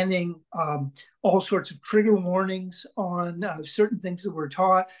demanding all sorts of trigger warnings on certain things that were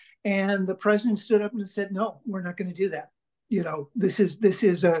taught, and the president stood up and said, "No, we're not going to do that." This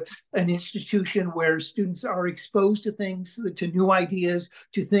is an institution where students are exposed to things, to new ideas,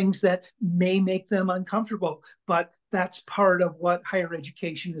 to things that may make them uncomfortable, but that's part of what higher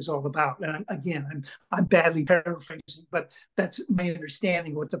education is all about. And again, I'm badly paraphrasing, but that's my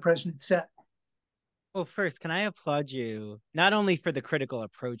understanding of what the president said. Well, first, can I applaud you not only for the critical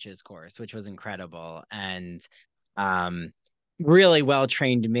approaches course, which was incredible, and um, really well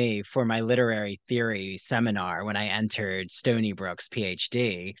trained me for my literary theory seminar when I entered Stony Brook's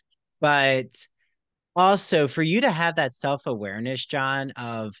PhD, but also for you to have that self-awareness, John,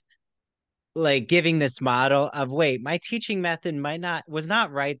 of like giving this model of, wait, my teaching method might not was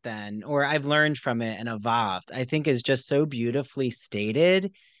not right then, or I've learned from it and evolved, I think is just so beautifully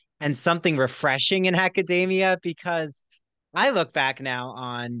stated and something refreshing in academia, because I look back now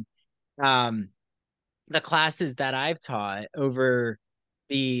on um the classes that I've taught over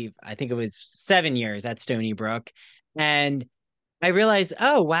I think it was 7 years at Stony Brook, and I realized,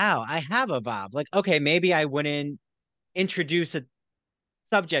 oh wow, I have evolved. Like, okay, maybe I wouldn't introduce a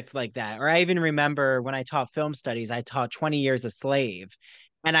subjects like that. Or I even remember when I taught film studies, I taught 20 years a slave.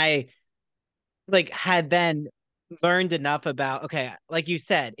 And I like had then learned enough about, okay, like you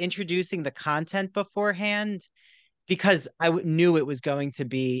said, introducing the content beforehand, because knew it was going to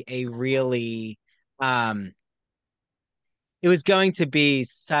be a really um it was going to be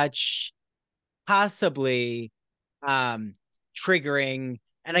such possibly um triggering.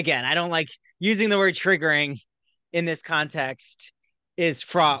 And again, I don't like using the word triggering in this context, is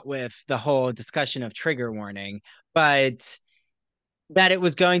fraught with the whole discussion of trigger warning, but that it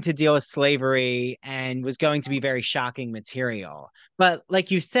was going to deal with slavery and was going to be very shocking material. But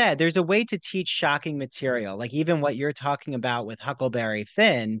like you said, there's a way to teach shocking material. Like even what you're talking about with Huckleberry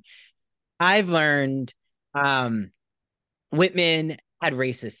Finn, I've learned um Whitman had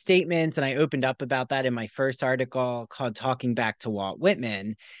racist statements, and I opened up about that in my first article called Talking Back to Walt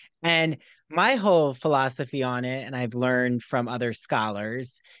Whitman. And my whole philosophy on it, and I've learned from other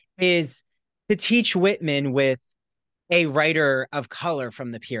scholars, is to teach Whitman with a writer of color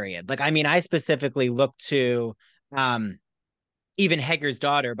from the period. Like, I mean, I specifically look to um, even Hager's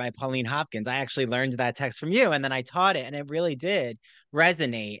Daughter by Pauline Hopkins. I actually learned that text from you, and then I taught it, and it really did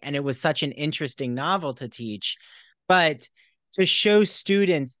resonate. And it was such an interesting novel to teach. But to show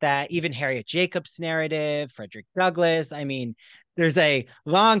students that even Harriet Jacobs' narrative, Frederick Douglass, I mean, there's a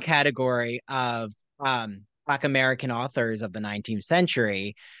long category of Black American authors of the 19th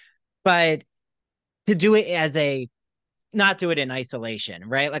century, but to do it as a not do it in isolation,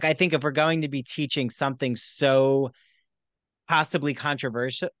 right? Like I think if we're going to be teaching something so possibly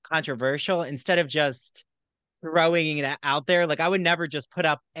controversial, instead of just throwing it out there, like I would never just put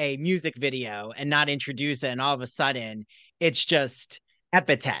up a music video and not introduce it, and all of a sudden it's just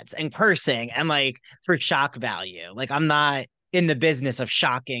epithets and cursing and like for shock value. Like I'm not in the business of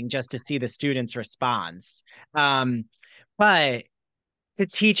shocking just to see the students' response. um but to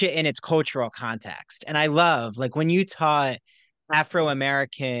teach it in its cultural context. And I love, like, when you taught Afro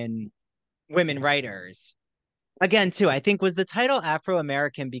American women writers, again too, I think was the title Afro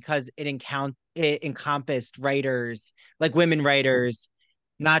American because it encompassed writers, like women writers,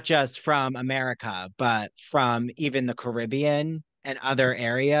 not just from America but from even the Caribbean and other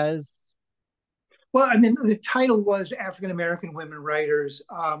areas. Well, I mean, the title was African American Women Writers,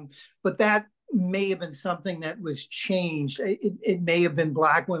 but that may have been something that was changed. It may have been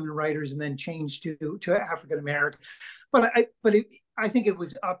Black women writers and then changed to African American. I think it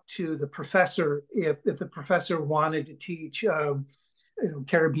was up to the professor if the professor wanted to teach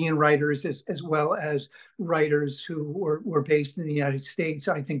Caribbean writers as well as writers who were based in the United States.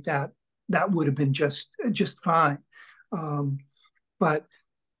 I think that would have been just fine. Um, but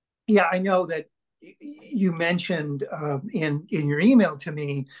yeah, I know that you mentioned in your email to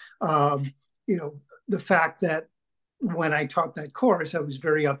me, you know, the fact that when I taught that course, I was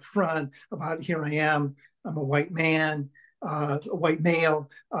very upfront about here I am, I'm a white man, a white male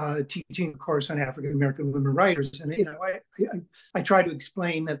teaching a course on African American women writers, and I try to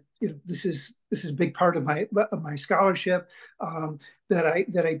explain that this is a big part of my scholarship, that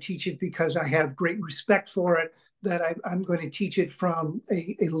I teach it because I have great respect for it, that I'm going to teach it from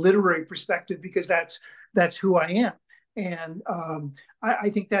a literary perspective because that's who I am. And I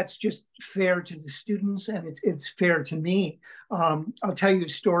think that's just fair to the students, and it's fair to me. I'll tell you a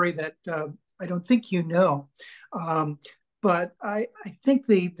story that I don't think you know, but I think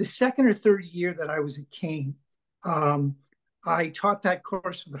the second or third year that I was at Kane, I taught that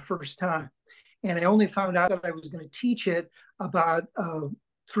course for the first time, and I only found out that I was going to teach it about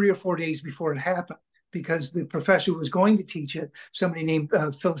 3 or 4 days before it happened, because the professor who was going to teach it, somebody named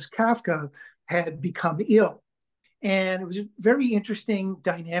Phyllis Kafka, had become ill. And it was a very interesting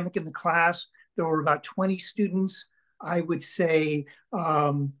dynamic in the class. There were about 20 students. I would say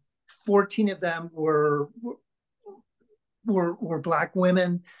 14 of them were Black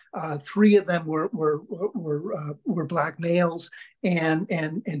women. 3 of them were Black males,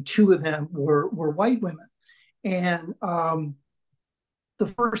 and 2 of them were white women. And the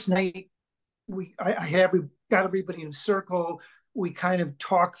first night, I got everybody in a circle. We kind of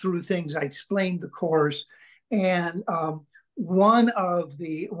talked through things. I explained the course, and one of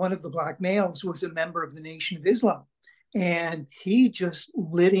the Black males was a member of the Nation of Islam, and he just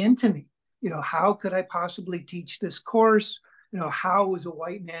lit into me. How could I possibly teach this course? How as a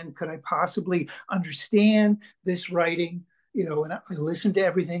white man could I possibly understand this writing? And I listened to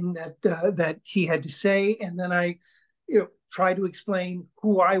everything that he had to say, and then I, try to explain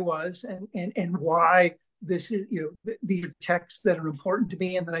who I was and why this is, these are texts that are important to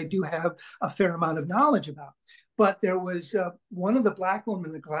me and that I do have a fair amount of knowledge about. But there was one of the Black women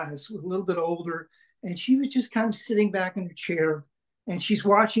in the class, was a little bit older, and she was just kind of sitting back in her chair, and she's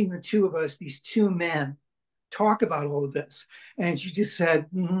watching the 2 of us, these 2 men, talk about all of this. And she just said,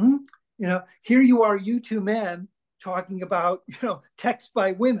 here you are, you 2 men, talking about, texts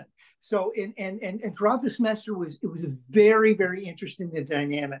by women. So, and throughout the semester, it was a very, very interesting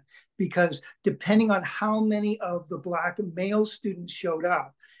dynamic, because depending on how many of the Black male students showed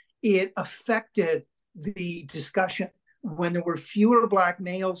up, it affected the discussion. When there were fewer Black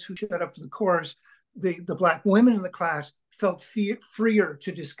males who showed up for the course, the Black women in the class felt freer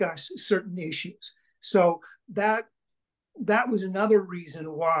to discuss certain issues. So that was another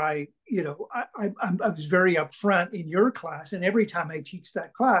reason why, I was very upfront in your class, and every time I teach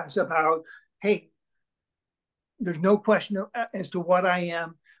that class, about, hey, there's no question as to what I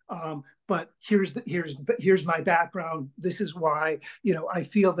am, but here's my background. This is why, I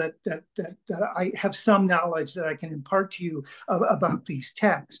feel that I have some knowledge that I can impart to you about these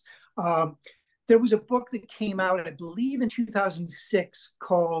texts. There was a book that came out, I believe, in 2006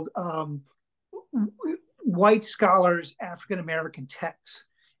 called White Scholars, African American Texts.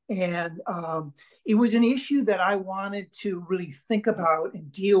 And it was an issue that I wanted to really think about and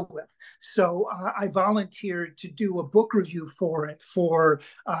deal with. So I volunteered to do a book review for it, for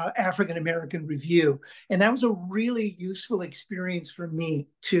African American Review. And that was a really useful experience for me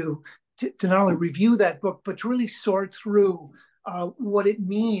to not only review that book, but to really sort through what it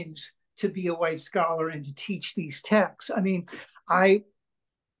means to be a white scholar and to teach these texts. I mean, I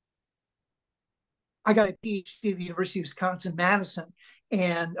got a PhD at the University of Wisconsin-Madison,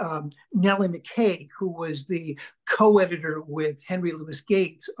 and Nellie McKay, who was the co-editor with Henry Louis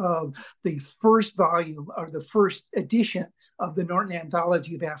Gates of the first volume, or the first edition of the Norton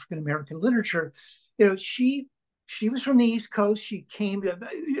Anthology of African American Literature, she was from the East Coast. She came,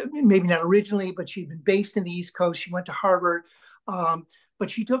 maybe not originally, but she'd been based in the East Coast. She went to Harvard, but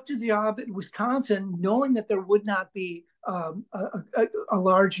she took the job in Wisconsin, knowing that there would not be a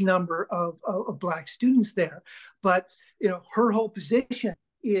large number of Black students there. But her whole position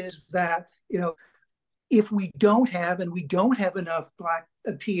is that if we don't have enough Black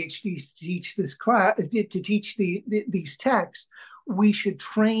PhDs to teach this class, to teach these texts, we should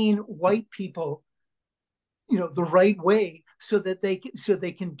train white people the right way, so that they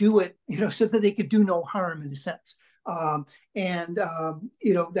can do it, so that they could do no harm, in a sense.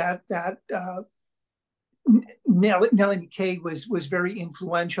 Nellie McKay was very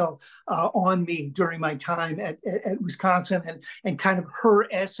influential on me during my time at Wisconsin, and kind of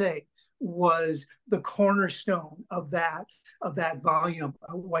her essay was the cornerstone of that volume,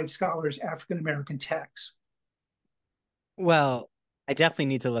 White Scholars, African American Texts. Well, I definitely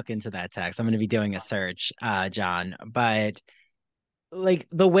need to look into that text. I'm going to be doing a search, John. But like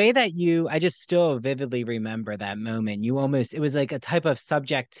the way that I just still vividly remember that moment. It was like a type of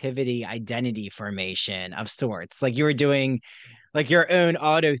subjectivity identity formation of sorts. Like you were doing like your own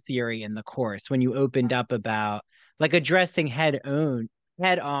auto theory in the course when you opened up about like addressing head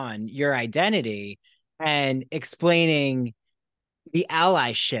on your identity and explaining the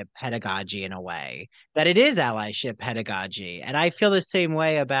allyship pedagogy in a way that it is allyship pedagogy. And I feel the same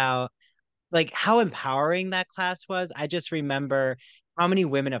way about like how empowering that class was. I just remember how many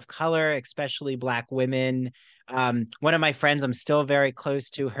women of color, especially Black women. One of my friends I'm still very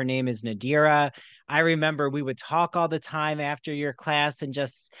close to, her name is Nadira. I remember we would talk all the time after your class and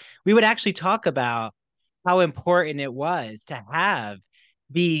just, we would actually talk about how important it was to have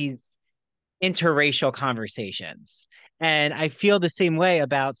these interracial conversations. And I feel the same way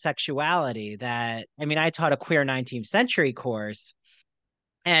about sexuality that, I mean, I taught a queer 19th century course,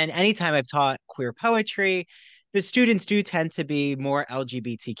 and anytime I've taught queer poetry, the students do tend to be more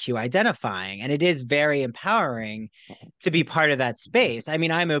LGBTQ identifying, and it is very empowering to be part of that space. I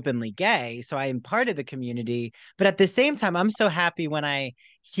mean, I'm openly gay, so I am part of the community, but at the same time, I'm so happy when I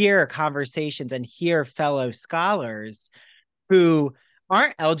hear conversations and hear fellow scholars who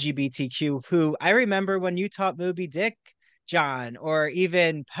aren't LGBTQ, who I remember when you taught Moby Dick, John, or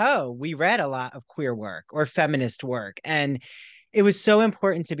even Poe, we read a lot of queer work or feminist work. And it was so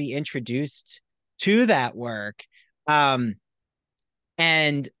important to be introduced to that work. Um,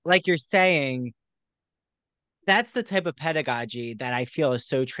 and like you're saying, that's the type of pedagogy that I feel is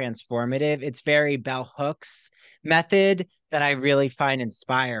so transformative. It's very Bell Hooks method that I really find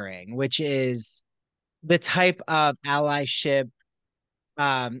inspiring, which is the type of allyship.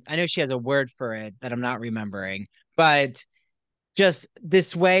 I know she has a word for it that I'm not remembering, but just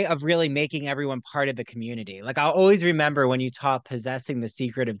this way of really making everyone part of the community. Like I'll always remember when you taught Possessing the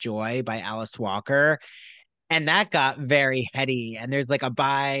Secret of Joy by Alice Walker, and that got very heady. And there's like a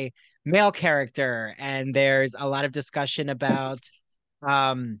bi male character, and there's a lot of discussion about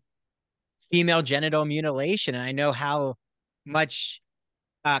um female genital mutilation. And I know how much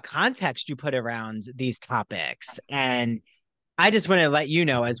context you put around these topics. And I just want to let you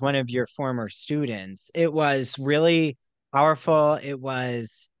know, as one of your former students, it was really powerful.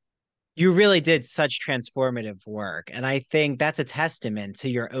 You really did such transformative work. And I think that's a testament to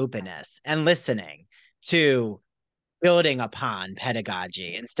your openness and listening to building upon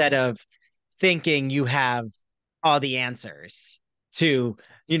pedagogy instead of thinking you have all the answers to,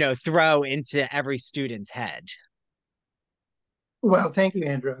 throw into every student's head. Well, thank you,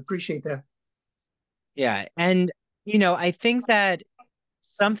 Andrew. I appreciate that. Yeah. And, I think that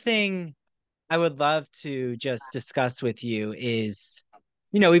something I would love to just discuss with you is,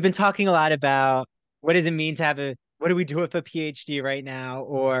 we've been talking a lot about what does it mean to what do we do with a PhD right now?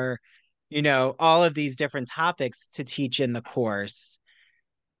 Or, all of these different topics to teach in the course.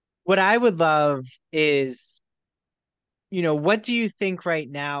 What I would love is, what do you think right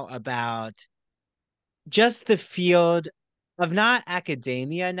now about just the field of not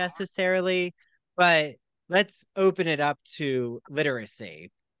academia necessarily, but let's open it up to literacy.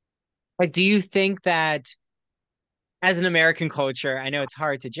 Like, do you think that as an American culture, I know it's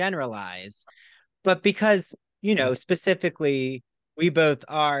hard to generalize, but because, specifically, we both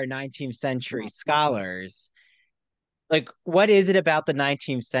are 19th century scholars, like, what is it about the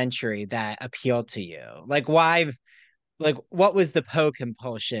 19th century that appealed to you? Like, why, like, what was the Poe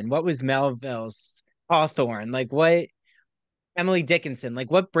compulsion? What was Melville's Hawthorne? Like, what, Emily Dickinson, like,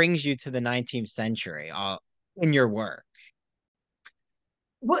 what brings you to the 19th century in your work?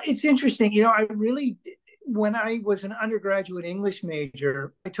 Well, it's interesting. When I was an undergraduate English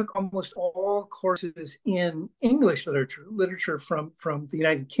major, I took almost all courses in English literature from the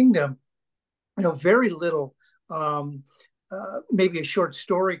United Kingdom. Very little, maybe a short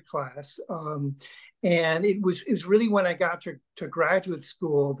story class. And it was really when I got to graduate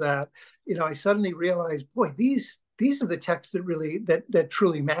school that, I suddenly realized, boy, these are the texts that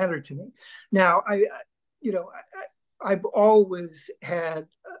truly matter to me. Now, you know, I've always had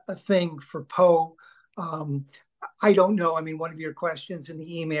a thing for Poe. Um, I don't know. I mean, one of your questions in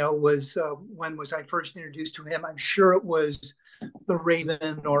the email was when was I first introduced to him? I'm sure it was The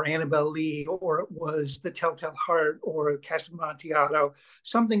Raven or Annabel Lee, or it was The Telltale Heart or Castle Amontillado,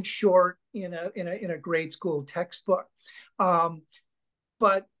 something short in a grade school textbook. Um,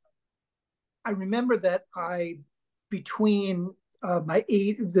 but I remember that between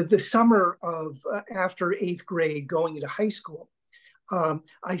the summer of after eighth grade, going into high school,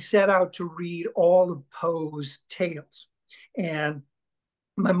 I set out to read all of Poe's tales. And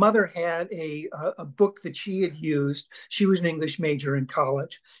my mother had a book that she had used. She was an English major in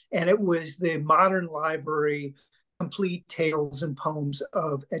college, and it was the Modern Library Complete Tales and Poems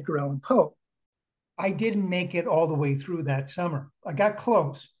of Edgar Allan Poe. I didn't make it all the way through that summer. I got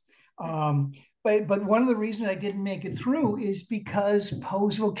close. but one of the reasons I didn't make it through is because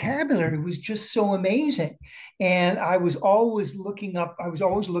Poe's vocabulary was just so amazing, and I was always looking up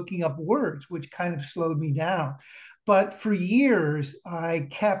words, which kind of slowed me down. But for years, I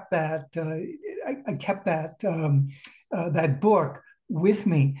kept that book with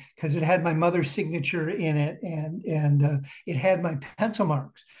me because it had my mother's signature in it, and it had my pencil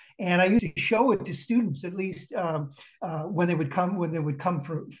marks. And I used to show it to students, at least when they would come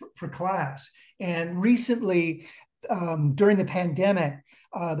for class. And recently, during the pandemic,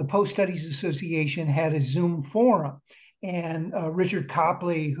 the Post Studies Association had a Zoom forum, and Richard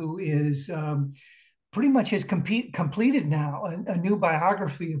Copley, who is pretty much has completed now a new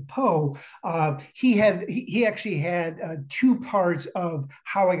biography of Poe. He actually had two parts of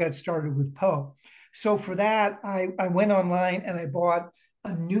how I got started with Poe. So for that, I went online and I bought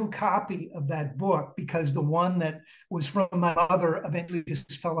a new copy of that book because the one that was from my mother eventually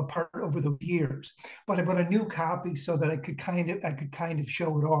just fell apart over the years. But I bought a new copy so that I could kind of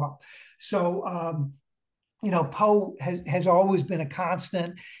show it off. So Poe has always been a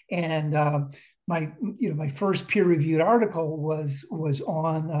constant, and my first peer-reviewed article was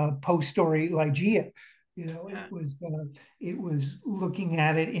on Poe's story Ligeia. Yeah. It was looking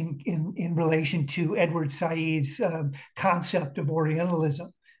at it in relation to Edward Said's concept of Orientalism.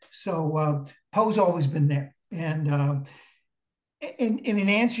 So Poe's always been there, and in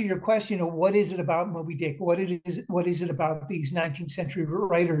answer to your question, what is it about Moby Dick? What is it about these 19th century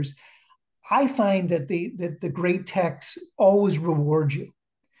writers? I find that the great texts always reward you.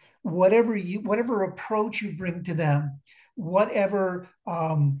 Whatever approach you bring to them, whatever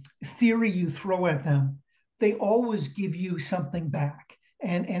theory you throw at them, they always give you something back.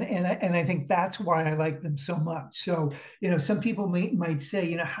 And I think that's why I like them so much. So, some people might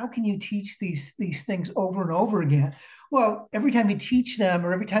say, how can you teach these things over and over again? Well, every time you teach them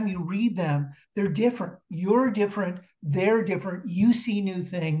or every time you read them, they're different. You're different. They're different. You see new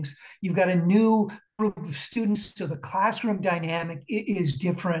things. You've got a new group of students, so the classroom dynamic is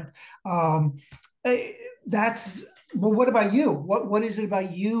different. That's Well, what about you? What is it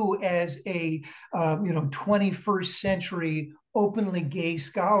about you as a 21st century openly gay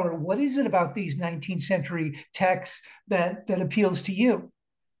scholar? What is it about these 19th century texts that appeals to you?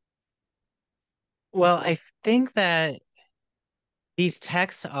 Well, I think that these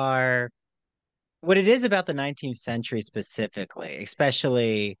texts are what it is about the 19th century specifically,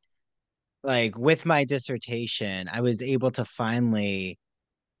 especially like with my dissertation, I was able to finally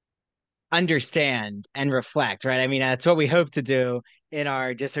understand and reflect, right? I mean, that's what we hope to do in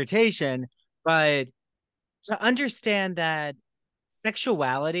our dissertation, but to understand that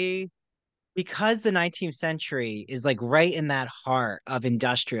sexuality, because the 19th century is like right in that heart of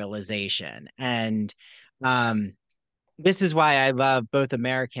industrialization. And um, this is why I love both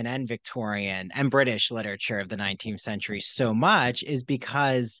American and Victorian and British literature of the 19th century so much, is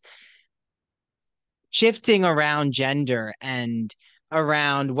because shifting around gender and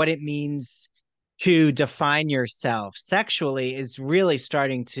around what it means to define yourself sexually is really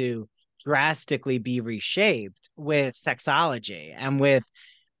starting to drastically be reshaped with sexology and with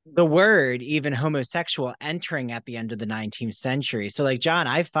the word even homosexual entering at the end of the 19th century. So like John,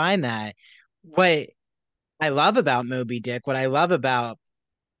 I find that what I love about Moby Dick, what I love about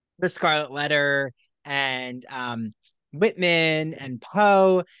the Scarlet Letter and Whitman and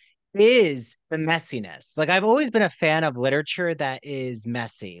Poe is the messiness. Like I've always been a fan of literature that is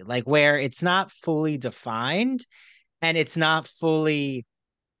messy, like where it's not fully defined and it's not fully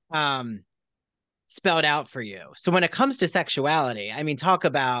um spelled out for you. So when it comes to sexuality, I mean, talk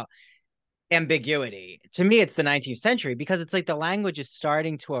about ambiguity. To me, it's the 19th century because it's like the language is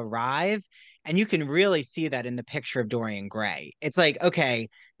starting to arrive. And you can really see that in the picture of Dorian Gray. It's like, okay,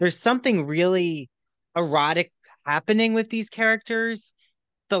 there's something really erotic happening with these characters.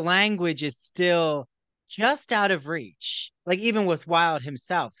 The language is still just out of reach. Like, even with Wilde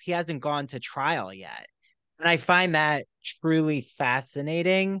himself, he hasn't gone to trial yet. And I find that truly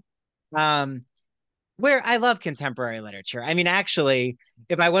fascinating. Um, where I love contemporary literature. I mean, actually,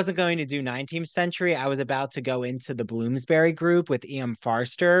 if I wasn't going to do 19th century, I was about to go into the Bloomsbury group with E.M.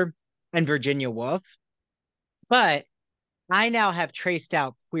 Forster and Virginia Woolf. But I now have traced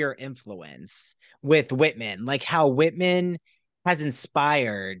out queer influence with Whitman, like how Whitman has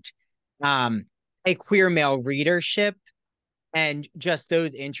inspired um, a queer male readership and just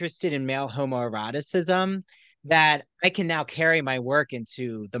those interested in male homoeroticism, that I can now carry my work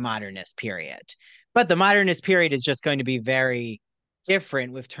into the modernist period. But the modernist period is just going to be very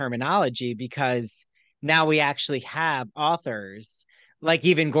different with terminology because now we actually have authors like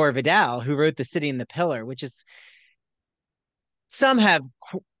even Gore Vidal, who wrote The City and the Pillar, which is some have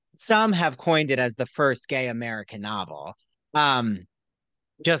some have coined it as the first gay American novel, um,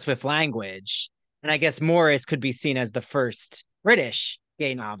 just with language. And I guess Morris could be seen as the first British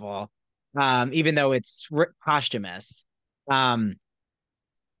gay novel, even though it's posthumous. Um,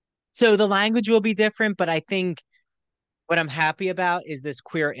 so the language will be different, but I think what I'm happy about is this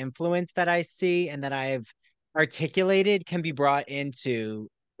queer influence that I see and that I've articulated can be brought into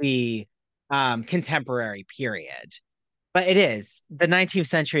the contemporary period. But it is. The 19th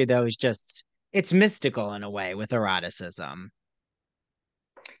century, though, is just, it's mystical in a way with eroticism.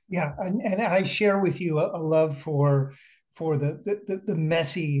 Yeah, and I share with you a love for the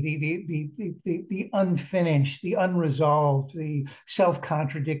messy, the unfinished, the unresolved, the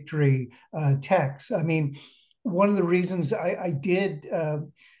self-contradictory texts. I mean, one of the reasons I did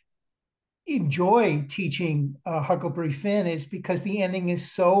enjoy teaching Huckleberry Finn is because the ending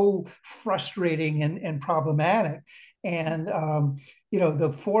is so frustrating and problematic. And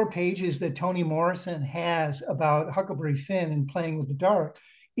the 4 pages that Toni Morrison has about Huckleberry Finn and playing with the dark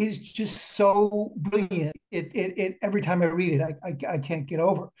is just so brilliant. It every time I read it, I can't get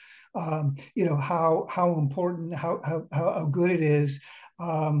over. How important, how good it is.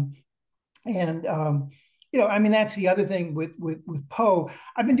 Um, and I mean, that's the other thing with Poe.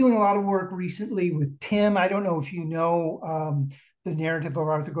 I've been doing a lot of work recently with Pym. I don't know if you know the narrative of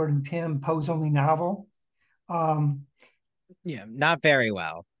Arthur Gordon Pym, Poe's only novel. Um, Yeah, not very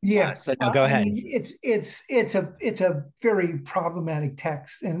well. yeah, So no, go I ahead. mean, it's a very problematic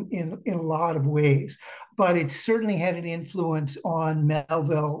text in a lot of ways, but it certainly had an influence on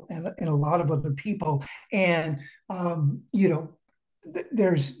Melville and a lot of other people. And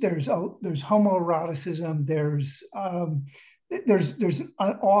there's homoeroticism. There's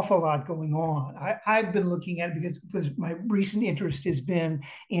an awful lot going on. I've been looking at it because my recent interest has been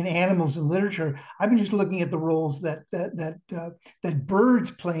in animals and literature. I've been just looking at the roles that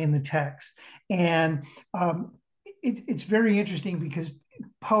birds play in the text, and it's very interesting because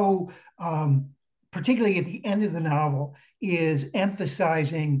Poe, particularly at the end of the novel, is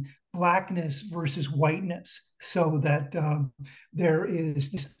emphasizing blackness versus whiteness. So that there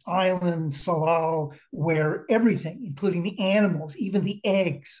is this island, Salal, where everything, including the animals, even the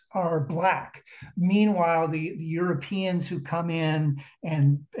eggs, are black. Meanwhile, the Europeans who come in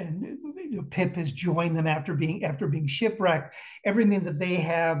and Pip has joined them after being shipwrecked. Everything that they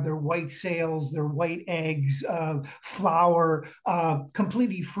have, their white sails, their white eggs, flour,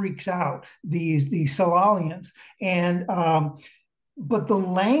 completely freaks out these Salalians. And but the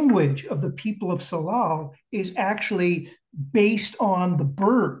language of the people of Salal is actually based on the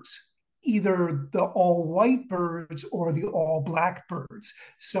birds, either the all white birds or the all black birds.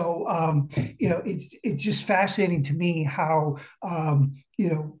 So it's just fascinating to me how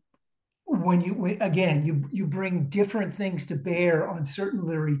when you bring different things to bear on certain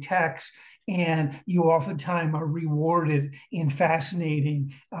literary texts, and you oftentimes are rewarded in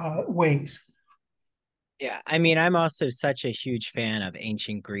fascinating ways. Yeah, I mean, I'm also such a huge fan of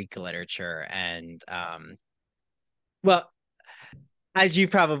ancient Greek literature, and well, as you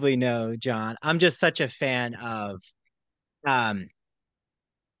probably know, John, I'm just such a fan of um,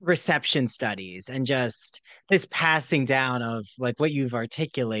 reception studies and just this passing down of like what you've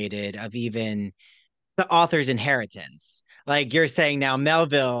articulated of even the author's inheritance. Like you're saying now,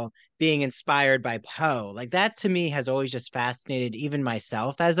 Melville being inspired by Poe, like that to me has always just fascinated even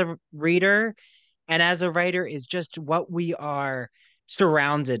myself as a reader and as a writer is just what we are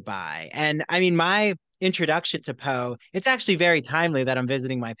surrounded by. And I mean, my introduction to Poe, it's actually very timely that I'm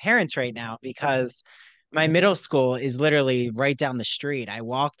visiting my parents right now because my middle school is literally right down the street. I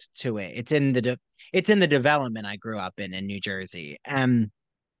walked to it. It's in the development I grew up in New Jersey. And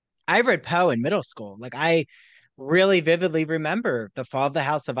I read Poe in middle school. Like I really vividly remember The Fall of the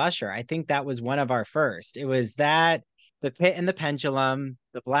House of Usher. I think that was one of our first. It was that, The Pit and the Pendulum,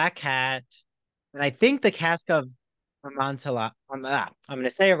 The Black Cat, and I think the cask of Amontillado. I'm going to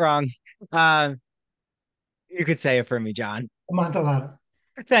say it wrong. Uh, you could say it for me, John. Amontillado.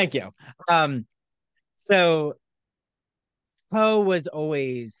 Thank you. Um, so Poe was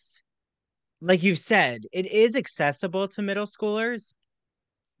always, like you said, it is accessible to middle schoolers,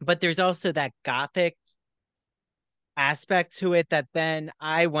 but there's also that gothic aspect to it that then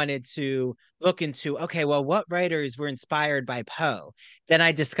I wanted to look into. Okay, well, what writers were inspired by Poe? Then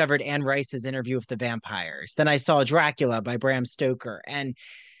I discovered Anne Rice's Interview with the Vampires. Then I saw Dracula by Bram Stoker. And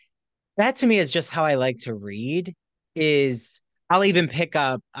that to me is just how I like to read is I'll even pick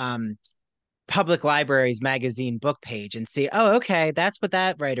up public libraries magazine book page and see, oh, okay, that's what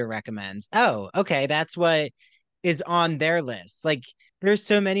that writer recommends. Oh, okay, that's what is on their list. Like there's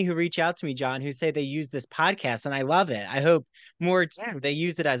so many who reach out to me, John, who say they use this podcast and I love it. I hope more do. They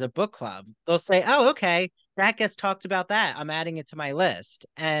use it as a book club. They'll say, oh, okay, that guest talked about that. I'm adding it to my list.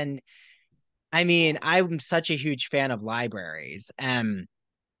 And I mean, I'm such a huge fan of libraries.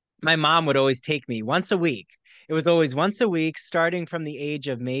 My mom would always take me once a week. It was always once a week, starting from the age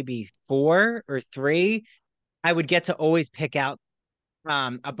of maybe 4 or 3. I would get to always pick out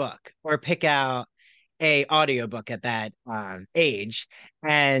a book or pick out a audiobook at that age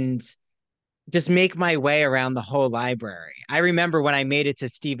and just make my way around the whole library. I remember when I made it to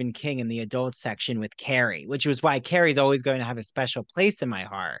Stephen King in the adult section with Carrie, which was why Carrie's always going to have a special place in my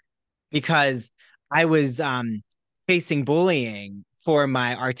heart because I was facing bullying for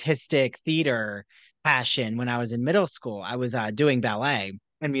my artistic theater passion when I was in middle school. I was doing ballet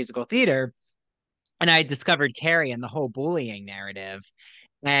and musical theater, and I discovered Carrie and the whole bullying narrative.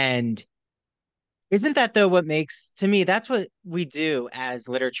 And isn't that though what makes to me that's what we do as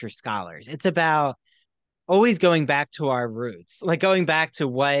literature scholars. It's about always going back to our roots, like going back to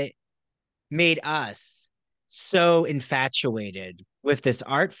what made us so infatuated with this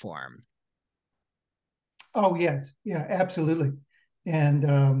art form. Oh yes, yeah, absolutely.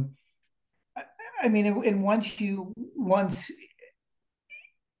 And I, I mean, and once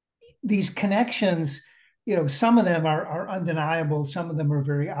these connections, some of them are undeniable. Some of them are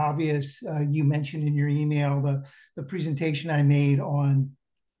very obvious. You mentioned in your email the presentation I made on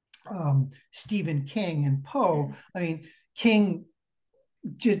Stephen King and Poe. I mean, King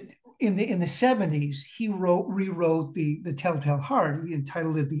just in the 70s, he rewrote the Telltale Heart. He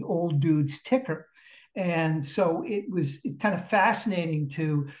entitled it The Old Dude's Ticker. And so it was kind of fascinating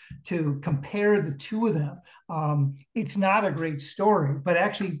to compare the two of them. It's not a great story, but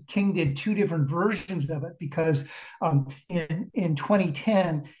actually King did two different versions of it because in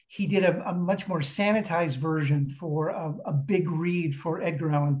 2010 he did a much more sanitized version for a big read for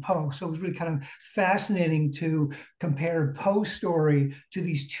Edgar Allan Poe. So it was really kind of fascinating to compare Poe's story to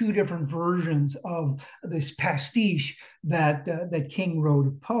these two different versions of this pastiche that King wrote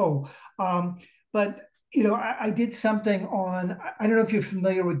of Poe. But I did something on. I don't know if you're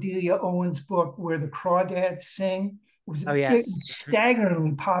familiar with Delia Owens' book, Where the Crawdads Sing. It was Oh a yes.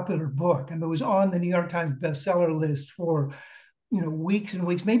 staggeringly popular book, and it was on the New York Times bestseller list for weeks and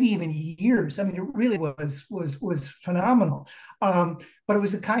weeks, maybe even years. I mean, it really was phenomenal. But it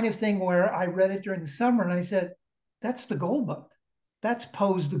was the kind of thing where I read it during the summer, and I said, "That's the Gold Book. That's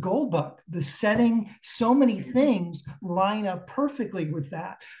Poe's The Gold Book. The setting, so many things line up perfectly with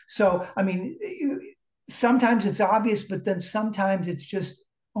that." So, I mean, sometimes it's obvious, but then sometimes it's just,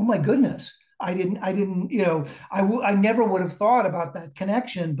 oh my goodness, I didn't, I never would have thought about that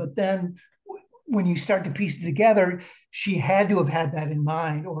connection. But then when you start to piece it together, she had to have had that in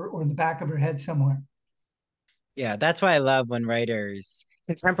mind or in the back of her head somewhere. Yeah, that's why I love when writers,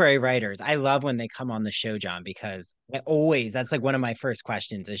 contemporary writers, I love when they come on the show, John, because that's like one of my first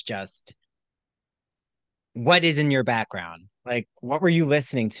questions is just what is in your background? Like, what were you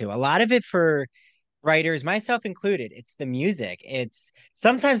listening to? A lot of it for writers, myself included, it's the music. It's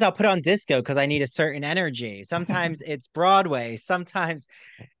sometimes I'll put on disco because I need a certain energy. Sometimes it's Broadway. Sometimes,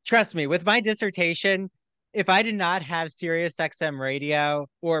 trust me, with my dissertation, if I did not have Sirius XM radio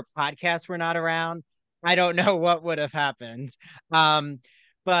or podcasts were not around, I don't know what would have happened. Um,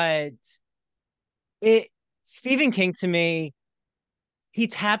 but it Stephen King to me, he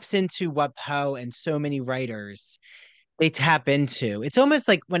taps into what Poe and so many writers they tap into. It's almost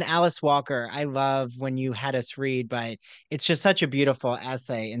like when Alice Walker, I love when you had us read, but it's just such a beautiful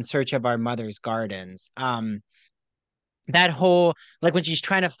essay in search of our mother's gardens. That whole like when she's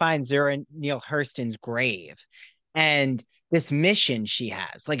trying to find Zora Neale Hurston's grave and this mission she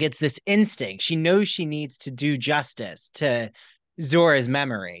has, like it's this instinct. She knows she needs to do justice to Zora's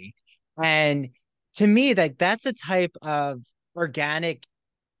memory. And to me, like that's a type of organic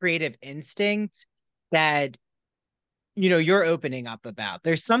creative instinct that you're opening up about.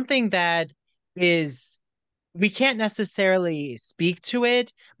 There's something that is we can't necessarily speak to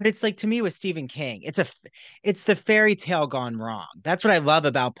it, but it's like to me with Stephen King, it's the fairy tale gone wrong. That's what I love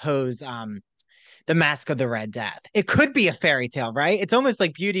about Poe's The Mask of the Red Death. It could be a fairy tale, right? It's almost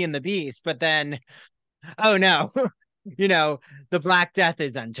like Beauty and the Beast, but then oh no, you know, the Black Death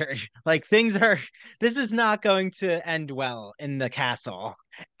is entered. Like this is not going to end well in the castle.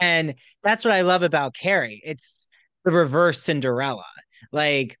 And that's what I love about Carrie. It's the reverse Cinderella.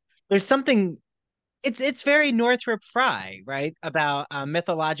 Like there's something it's very Northrop Frye, right? About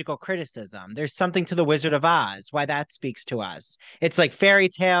mythological criticism. There's something to the Wizard of Oz, why that speaks to us. It's like fairy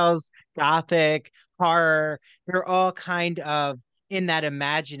tales, gothic, horror. They're all kind of in that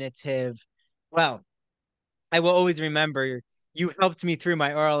imaginative. Well, I will always remember you helped me through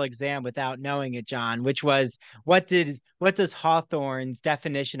my oral exam without knowing it, John, which was what does Hawthorne's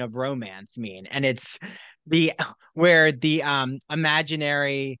definition of romance mean? And it's the where the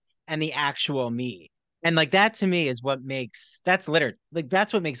imaginary and the actual meet. And like that to me is what makes that's liter like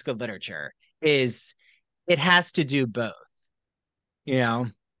that's what makes good literature is it has to do both, you know?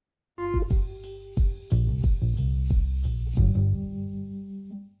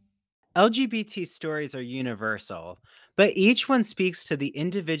 LGBT stories are universal, but each one speaks to the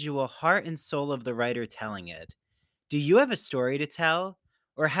individual heart and soul of the writer telling it. Do you have a story to tell?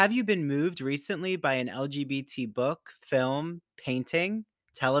 Or have you been moved recently by an LGBT book, film, painting,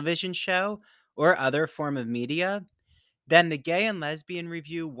 television show, or other form of media? Then the Gay and Lesbian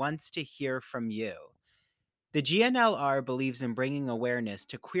Review wants to hear from you. The GNLR believes in bringing awareness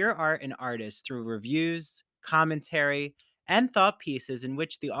to queer art and artists through reviews, commentary, and thought pieces in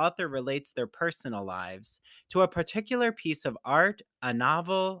which the author relates their personal lives to a particular piece of art, a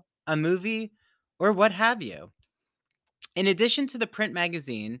novel, a movie, or what have you. In addition to the print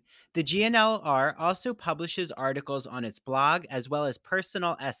magazine, the GNLR also publishes articles on its blog as well as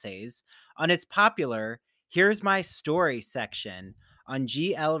personal essays on its popular Here's My Story section on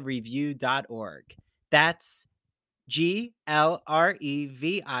glreview.org. That's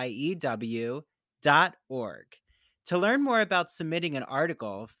glreview.org. To learn more about submitting an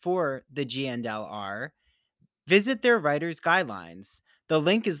article for the GNLR, visit their writer's guidelines. The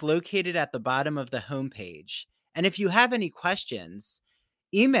link is located at the bottom of the homepage. And if you have any questions,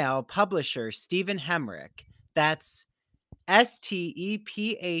 email publisher Stephen Hemrick. That's STEPHEN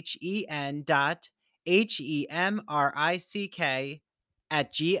dot HEMRICK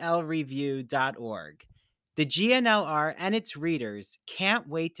at glreview.org. The GNLR and its readers can't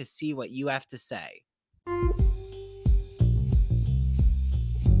wait to see what you have to say.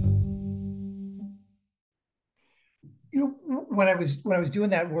 When I was doing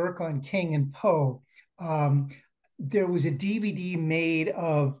that work on King and Poe, um, there was a DVD made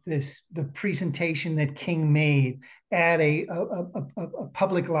of the presentation that King made at a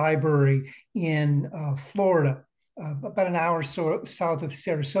public library in Florida, about an hour south of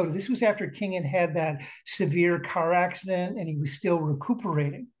Sarasota. This was after King had had that severe car accident and he was still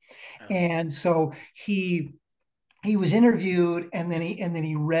recuperating. Oh. And so he was interviewed, and then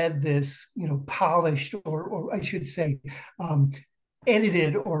he read this, polished, or I should say, um,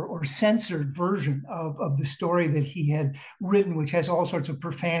 edited or censored version of the story that he had written, which has all sorts of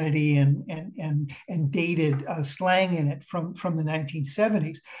profanity and dated slang in it from the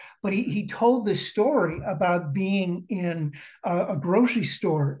 1970s. But he told this story about being in a grocery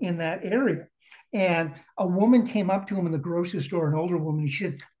store in that area. And a woman came up to him in the grocery store, an older woman. She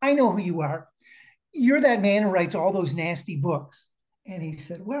said, "I know who you are. You're that man who writes all those nasty books." And he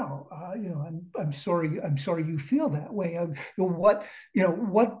said, "Well, I'm sorry. I'm sorry you feel that way.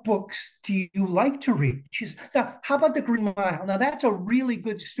 What books do you like to read?" She said, "Now, how about The Green Mile? Now, that's a really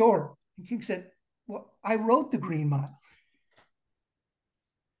good story." And King said, "Well, I wrote The Green Mile."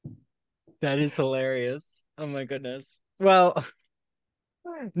 That is hilarious. Oh my goodness. Well,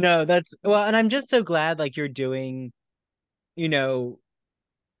 no, that's well, and I'm just so glad like you're doing, you know,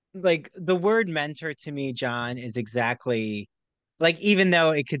 like the word mentor to me, John, is exactly like even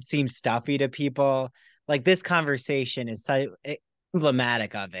though it could seem stuffy to people, like this conversation is so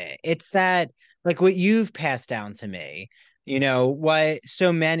emblematic of it. It's that like what you've passed down to me, what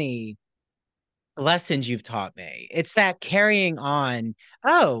so many lessons you've taught me. It's that carrying on.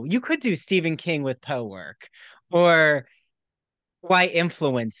 Oh, you could do Stephen King with Poe work, or why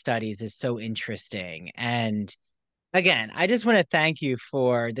influence studies is so interesting. And again, I just want to thank you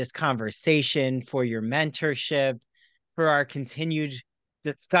for this conversation, for your mentorship, for our continued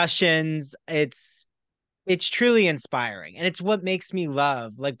discussions. It's truly inspiring. And it's what makes me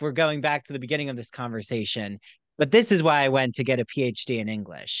love, like we're going back to the beginning of this conversation. But this is why I went to get a PhD in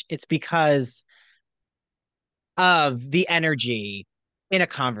English. It's because of the energy in a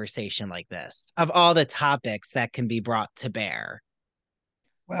conversation like this, of all the topics that can be brought to bear.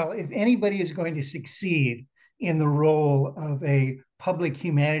 Well, if anybody is going to succeed in the role of a public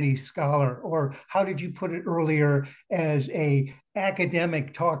humanities scholar, or how did you put it earlier, as a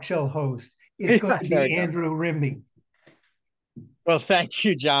academic talk show host, it's going Yeah, to there we be go. Andrew Rimby. Well, thank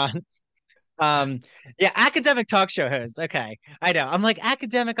you, John. Um, yeah, academic talk show host. Okay. I know. I'm like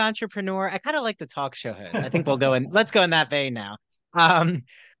academic entrepreneur. I kind of like the talk show host. I think let's go in that vein now. Um,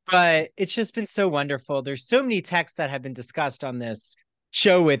 but it's just been so wonderful. There's so many texts that have been discussed on this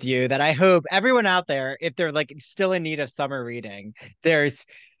show with you that I hope everyone out there, if they're like still in need of summer reading, there's,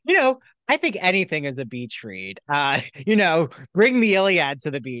 you know, I think anything is a beach read. Bring the Iliad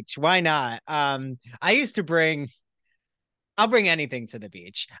to the beach. Why not? I used to bring I'll bring anything to the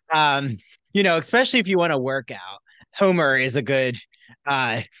beach. Especially if you want to work out. Homer is a good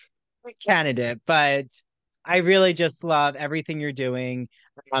uh candidate, but I really just love everything you're doing.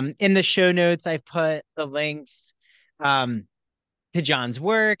 In the show notes, I've put the links um to John's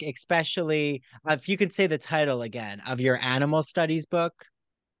work, especially if you could say the title again of your animal studies book.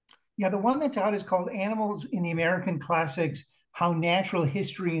 Yeah, the one that's out is called Animals in the American Classics: How Natural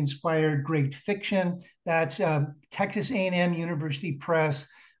History Inspired Great Fiction. That's Texas A&M University Press,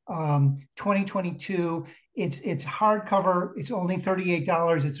 2022. It's hardcover. It's only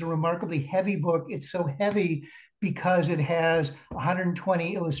 $38. It's a remarkably heavy book. It's so heavy because it has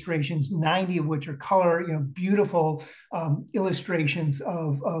 120 illustrations, 90 of which are color, beautiful illustrations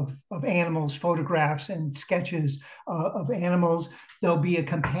of animals, photographs and sketches of animals. There'll be a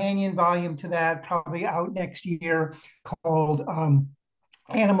companion volume to that, probably out next year, called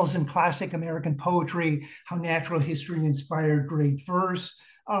Animals in Classic American Poetry: How Natural History Inspired Great Verse.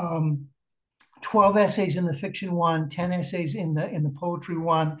 12 essays in the fiction one, 10 essays in the poetry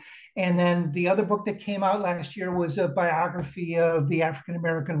one. And then the other book that came out last year was a biography of the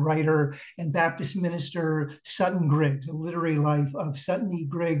African-American writer and Baptist minister Sutton Griggs, a literary life of Sutton E.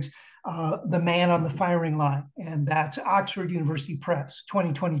 Griggs, the man on the firing line. And that's Oxford University Press,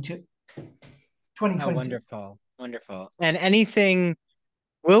 2022. Oh, 2022. wonderful. Wonderful. And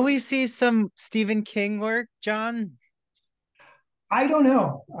will we see some Stephen King work, John? I don't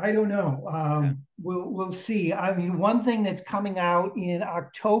know. I don't know. Okay. We'll see. I mean, one thing that's coming out in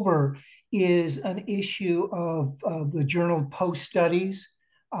October is an issue of the journal Post Studies,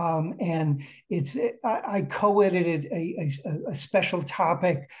 and I co-edited a special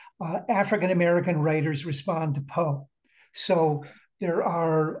topic: African American writers respond to Poe. So there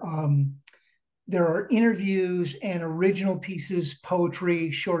are there are interviews and original pieces,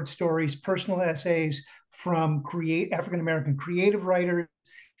 poetry, short stories, personal essays from African American creative writers.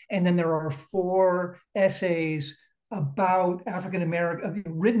 And then there are 4 essays about African American,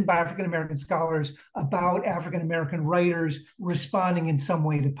 written by African American scholars about African American writers responding in some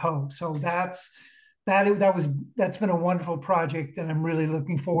way to Poe. So that's been a wonderful project, and I'm really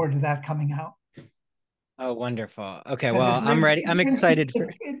looking forward to that coming out. Oh, wonderful. Okay, Because well, I'm ready. I'm excited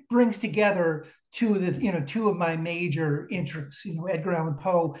for it brings together two of my major interests, Edgar Allan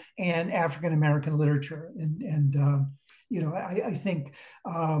Poe and African American literature, and I think.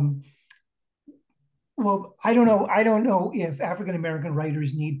 Well, I don't know if African American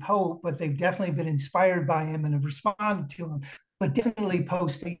writers need Poe, but they've definitely been inspired by him and have responded to him. But definitely, Poe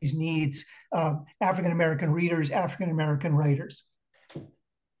Studies needs African American readers, African American writers.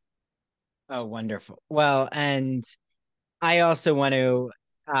 Oh, wonderful. Well, and I also want to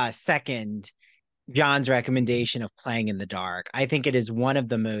second John's recommendation of Playing in the Dark. I think it is one of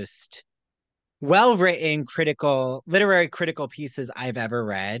the most well-written literary critical pieces I've ever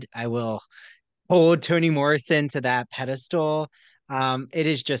read. I will hold Toni Morrison to that pedestal. It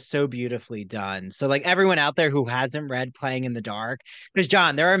is just so beautifully done. So, like everyone out there who hasn't read Playing in the Dark, because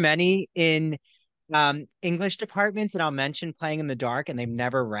John, there are many in English departments, and I'll mention Playing in the Dark, and they've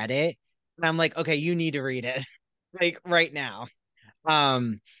never read it. And I'm like, okay, you need to read it, like right now.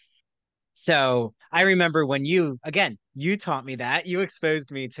 Um, so I remember when you taught me that, you exposed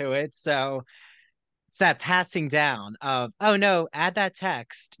me to it. So it's that passing down of, oh no, add that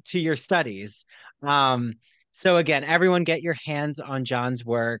text to your studies. Um, so again, everyone get your hands on John's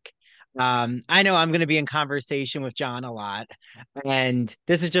work. I know I'm going to be in conversation with John a lot, and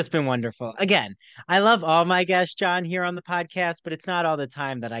this has just been wonderful. Again, I love all my guests, John, here on the podcast, but it's not all the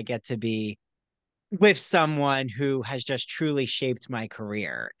time that I get to be with someone who has just truly shaped my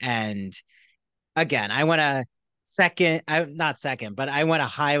career. And again, I want to not second, but I want to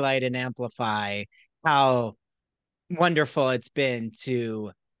highlight and amplify how wonderful it's been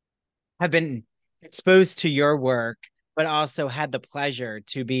to have been exposed to your work, but also had the pleasure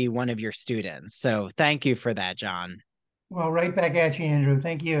to be one of your students. So thank you for that, John. Well, right back at you, Andrew.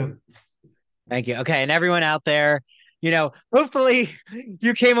 Thank you. Thank you. Okay. And everyone out there, hopefully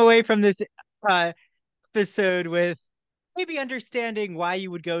you came away from this uh, episode with maybe understanding why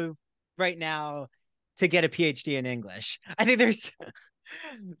you would go right now to get a PhD in English. I think there's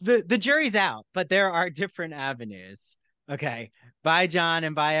the jury's out, but there are different avenues. Okay. Bye, John,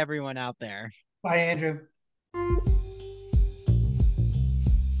 and bye everyone out there. Bye, Andrew.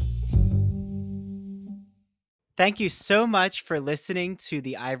 Thank you so much for listening to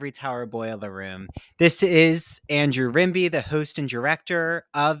the Ivory Tower Boiler Room. This is Andrew Rimby, the host and director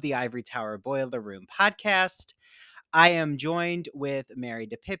of the Ivory Tower Boiler Room podcast. I am joined with Mary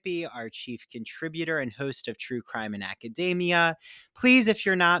DePippi, our chief contributor and host of True Crime in Academia. Please, if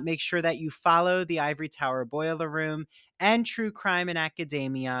you're not, make sure that you follow the Ivory Tower Boiler Room and True Crime in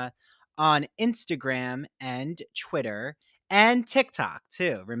Academia on Instagram and Twitter and TikTok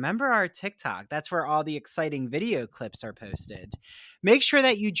too. Remember our TikTok? That's where all the exciting video clips are posted. Make sure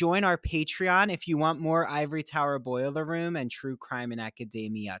that you join our Patreon if you want more Ivory Tower Boiler Room and True Crime in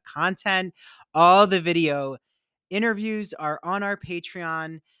Academia content. All the video interviews are on our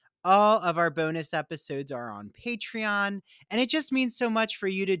Patreon. All of our bonus episodes are on Patreon. And it just means so much for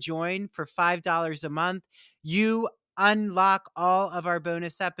you to join for $5 a month. You unlock all of our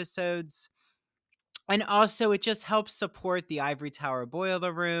bonus episodes. And also, it just helps support the Ivory Tower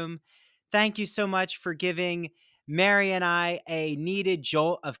Boiler Room. Thank you so much for giving Mary and I a needed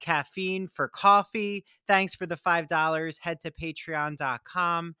jolt of caffeine for coffee. Thanks for the $5. Head to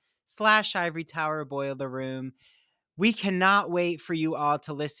patreon.com/Ivory Tower Boiler Room. We cannot wait for you all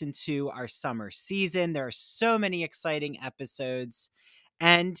to listen to our summer season. There are so many exciting episodes.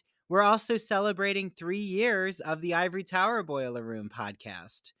 And we're also celebrating 3 years of the Ivory Tower Boiler Room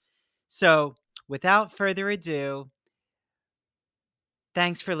podcast. So, without further ado,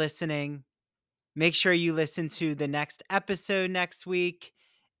 thanks for listening. Make sure you listen to the next episode next week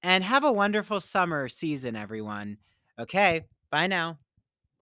and have a wonderful summer season, everyone. Okay, bye now.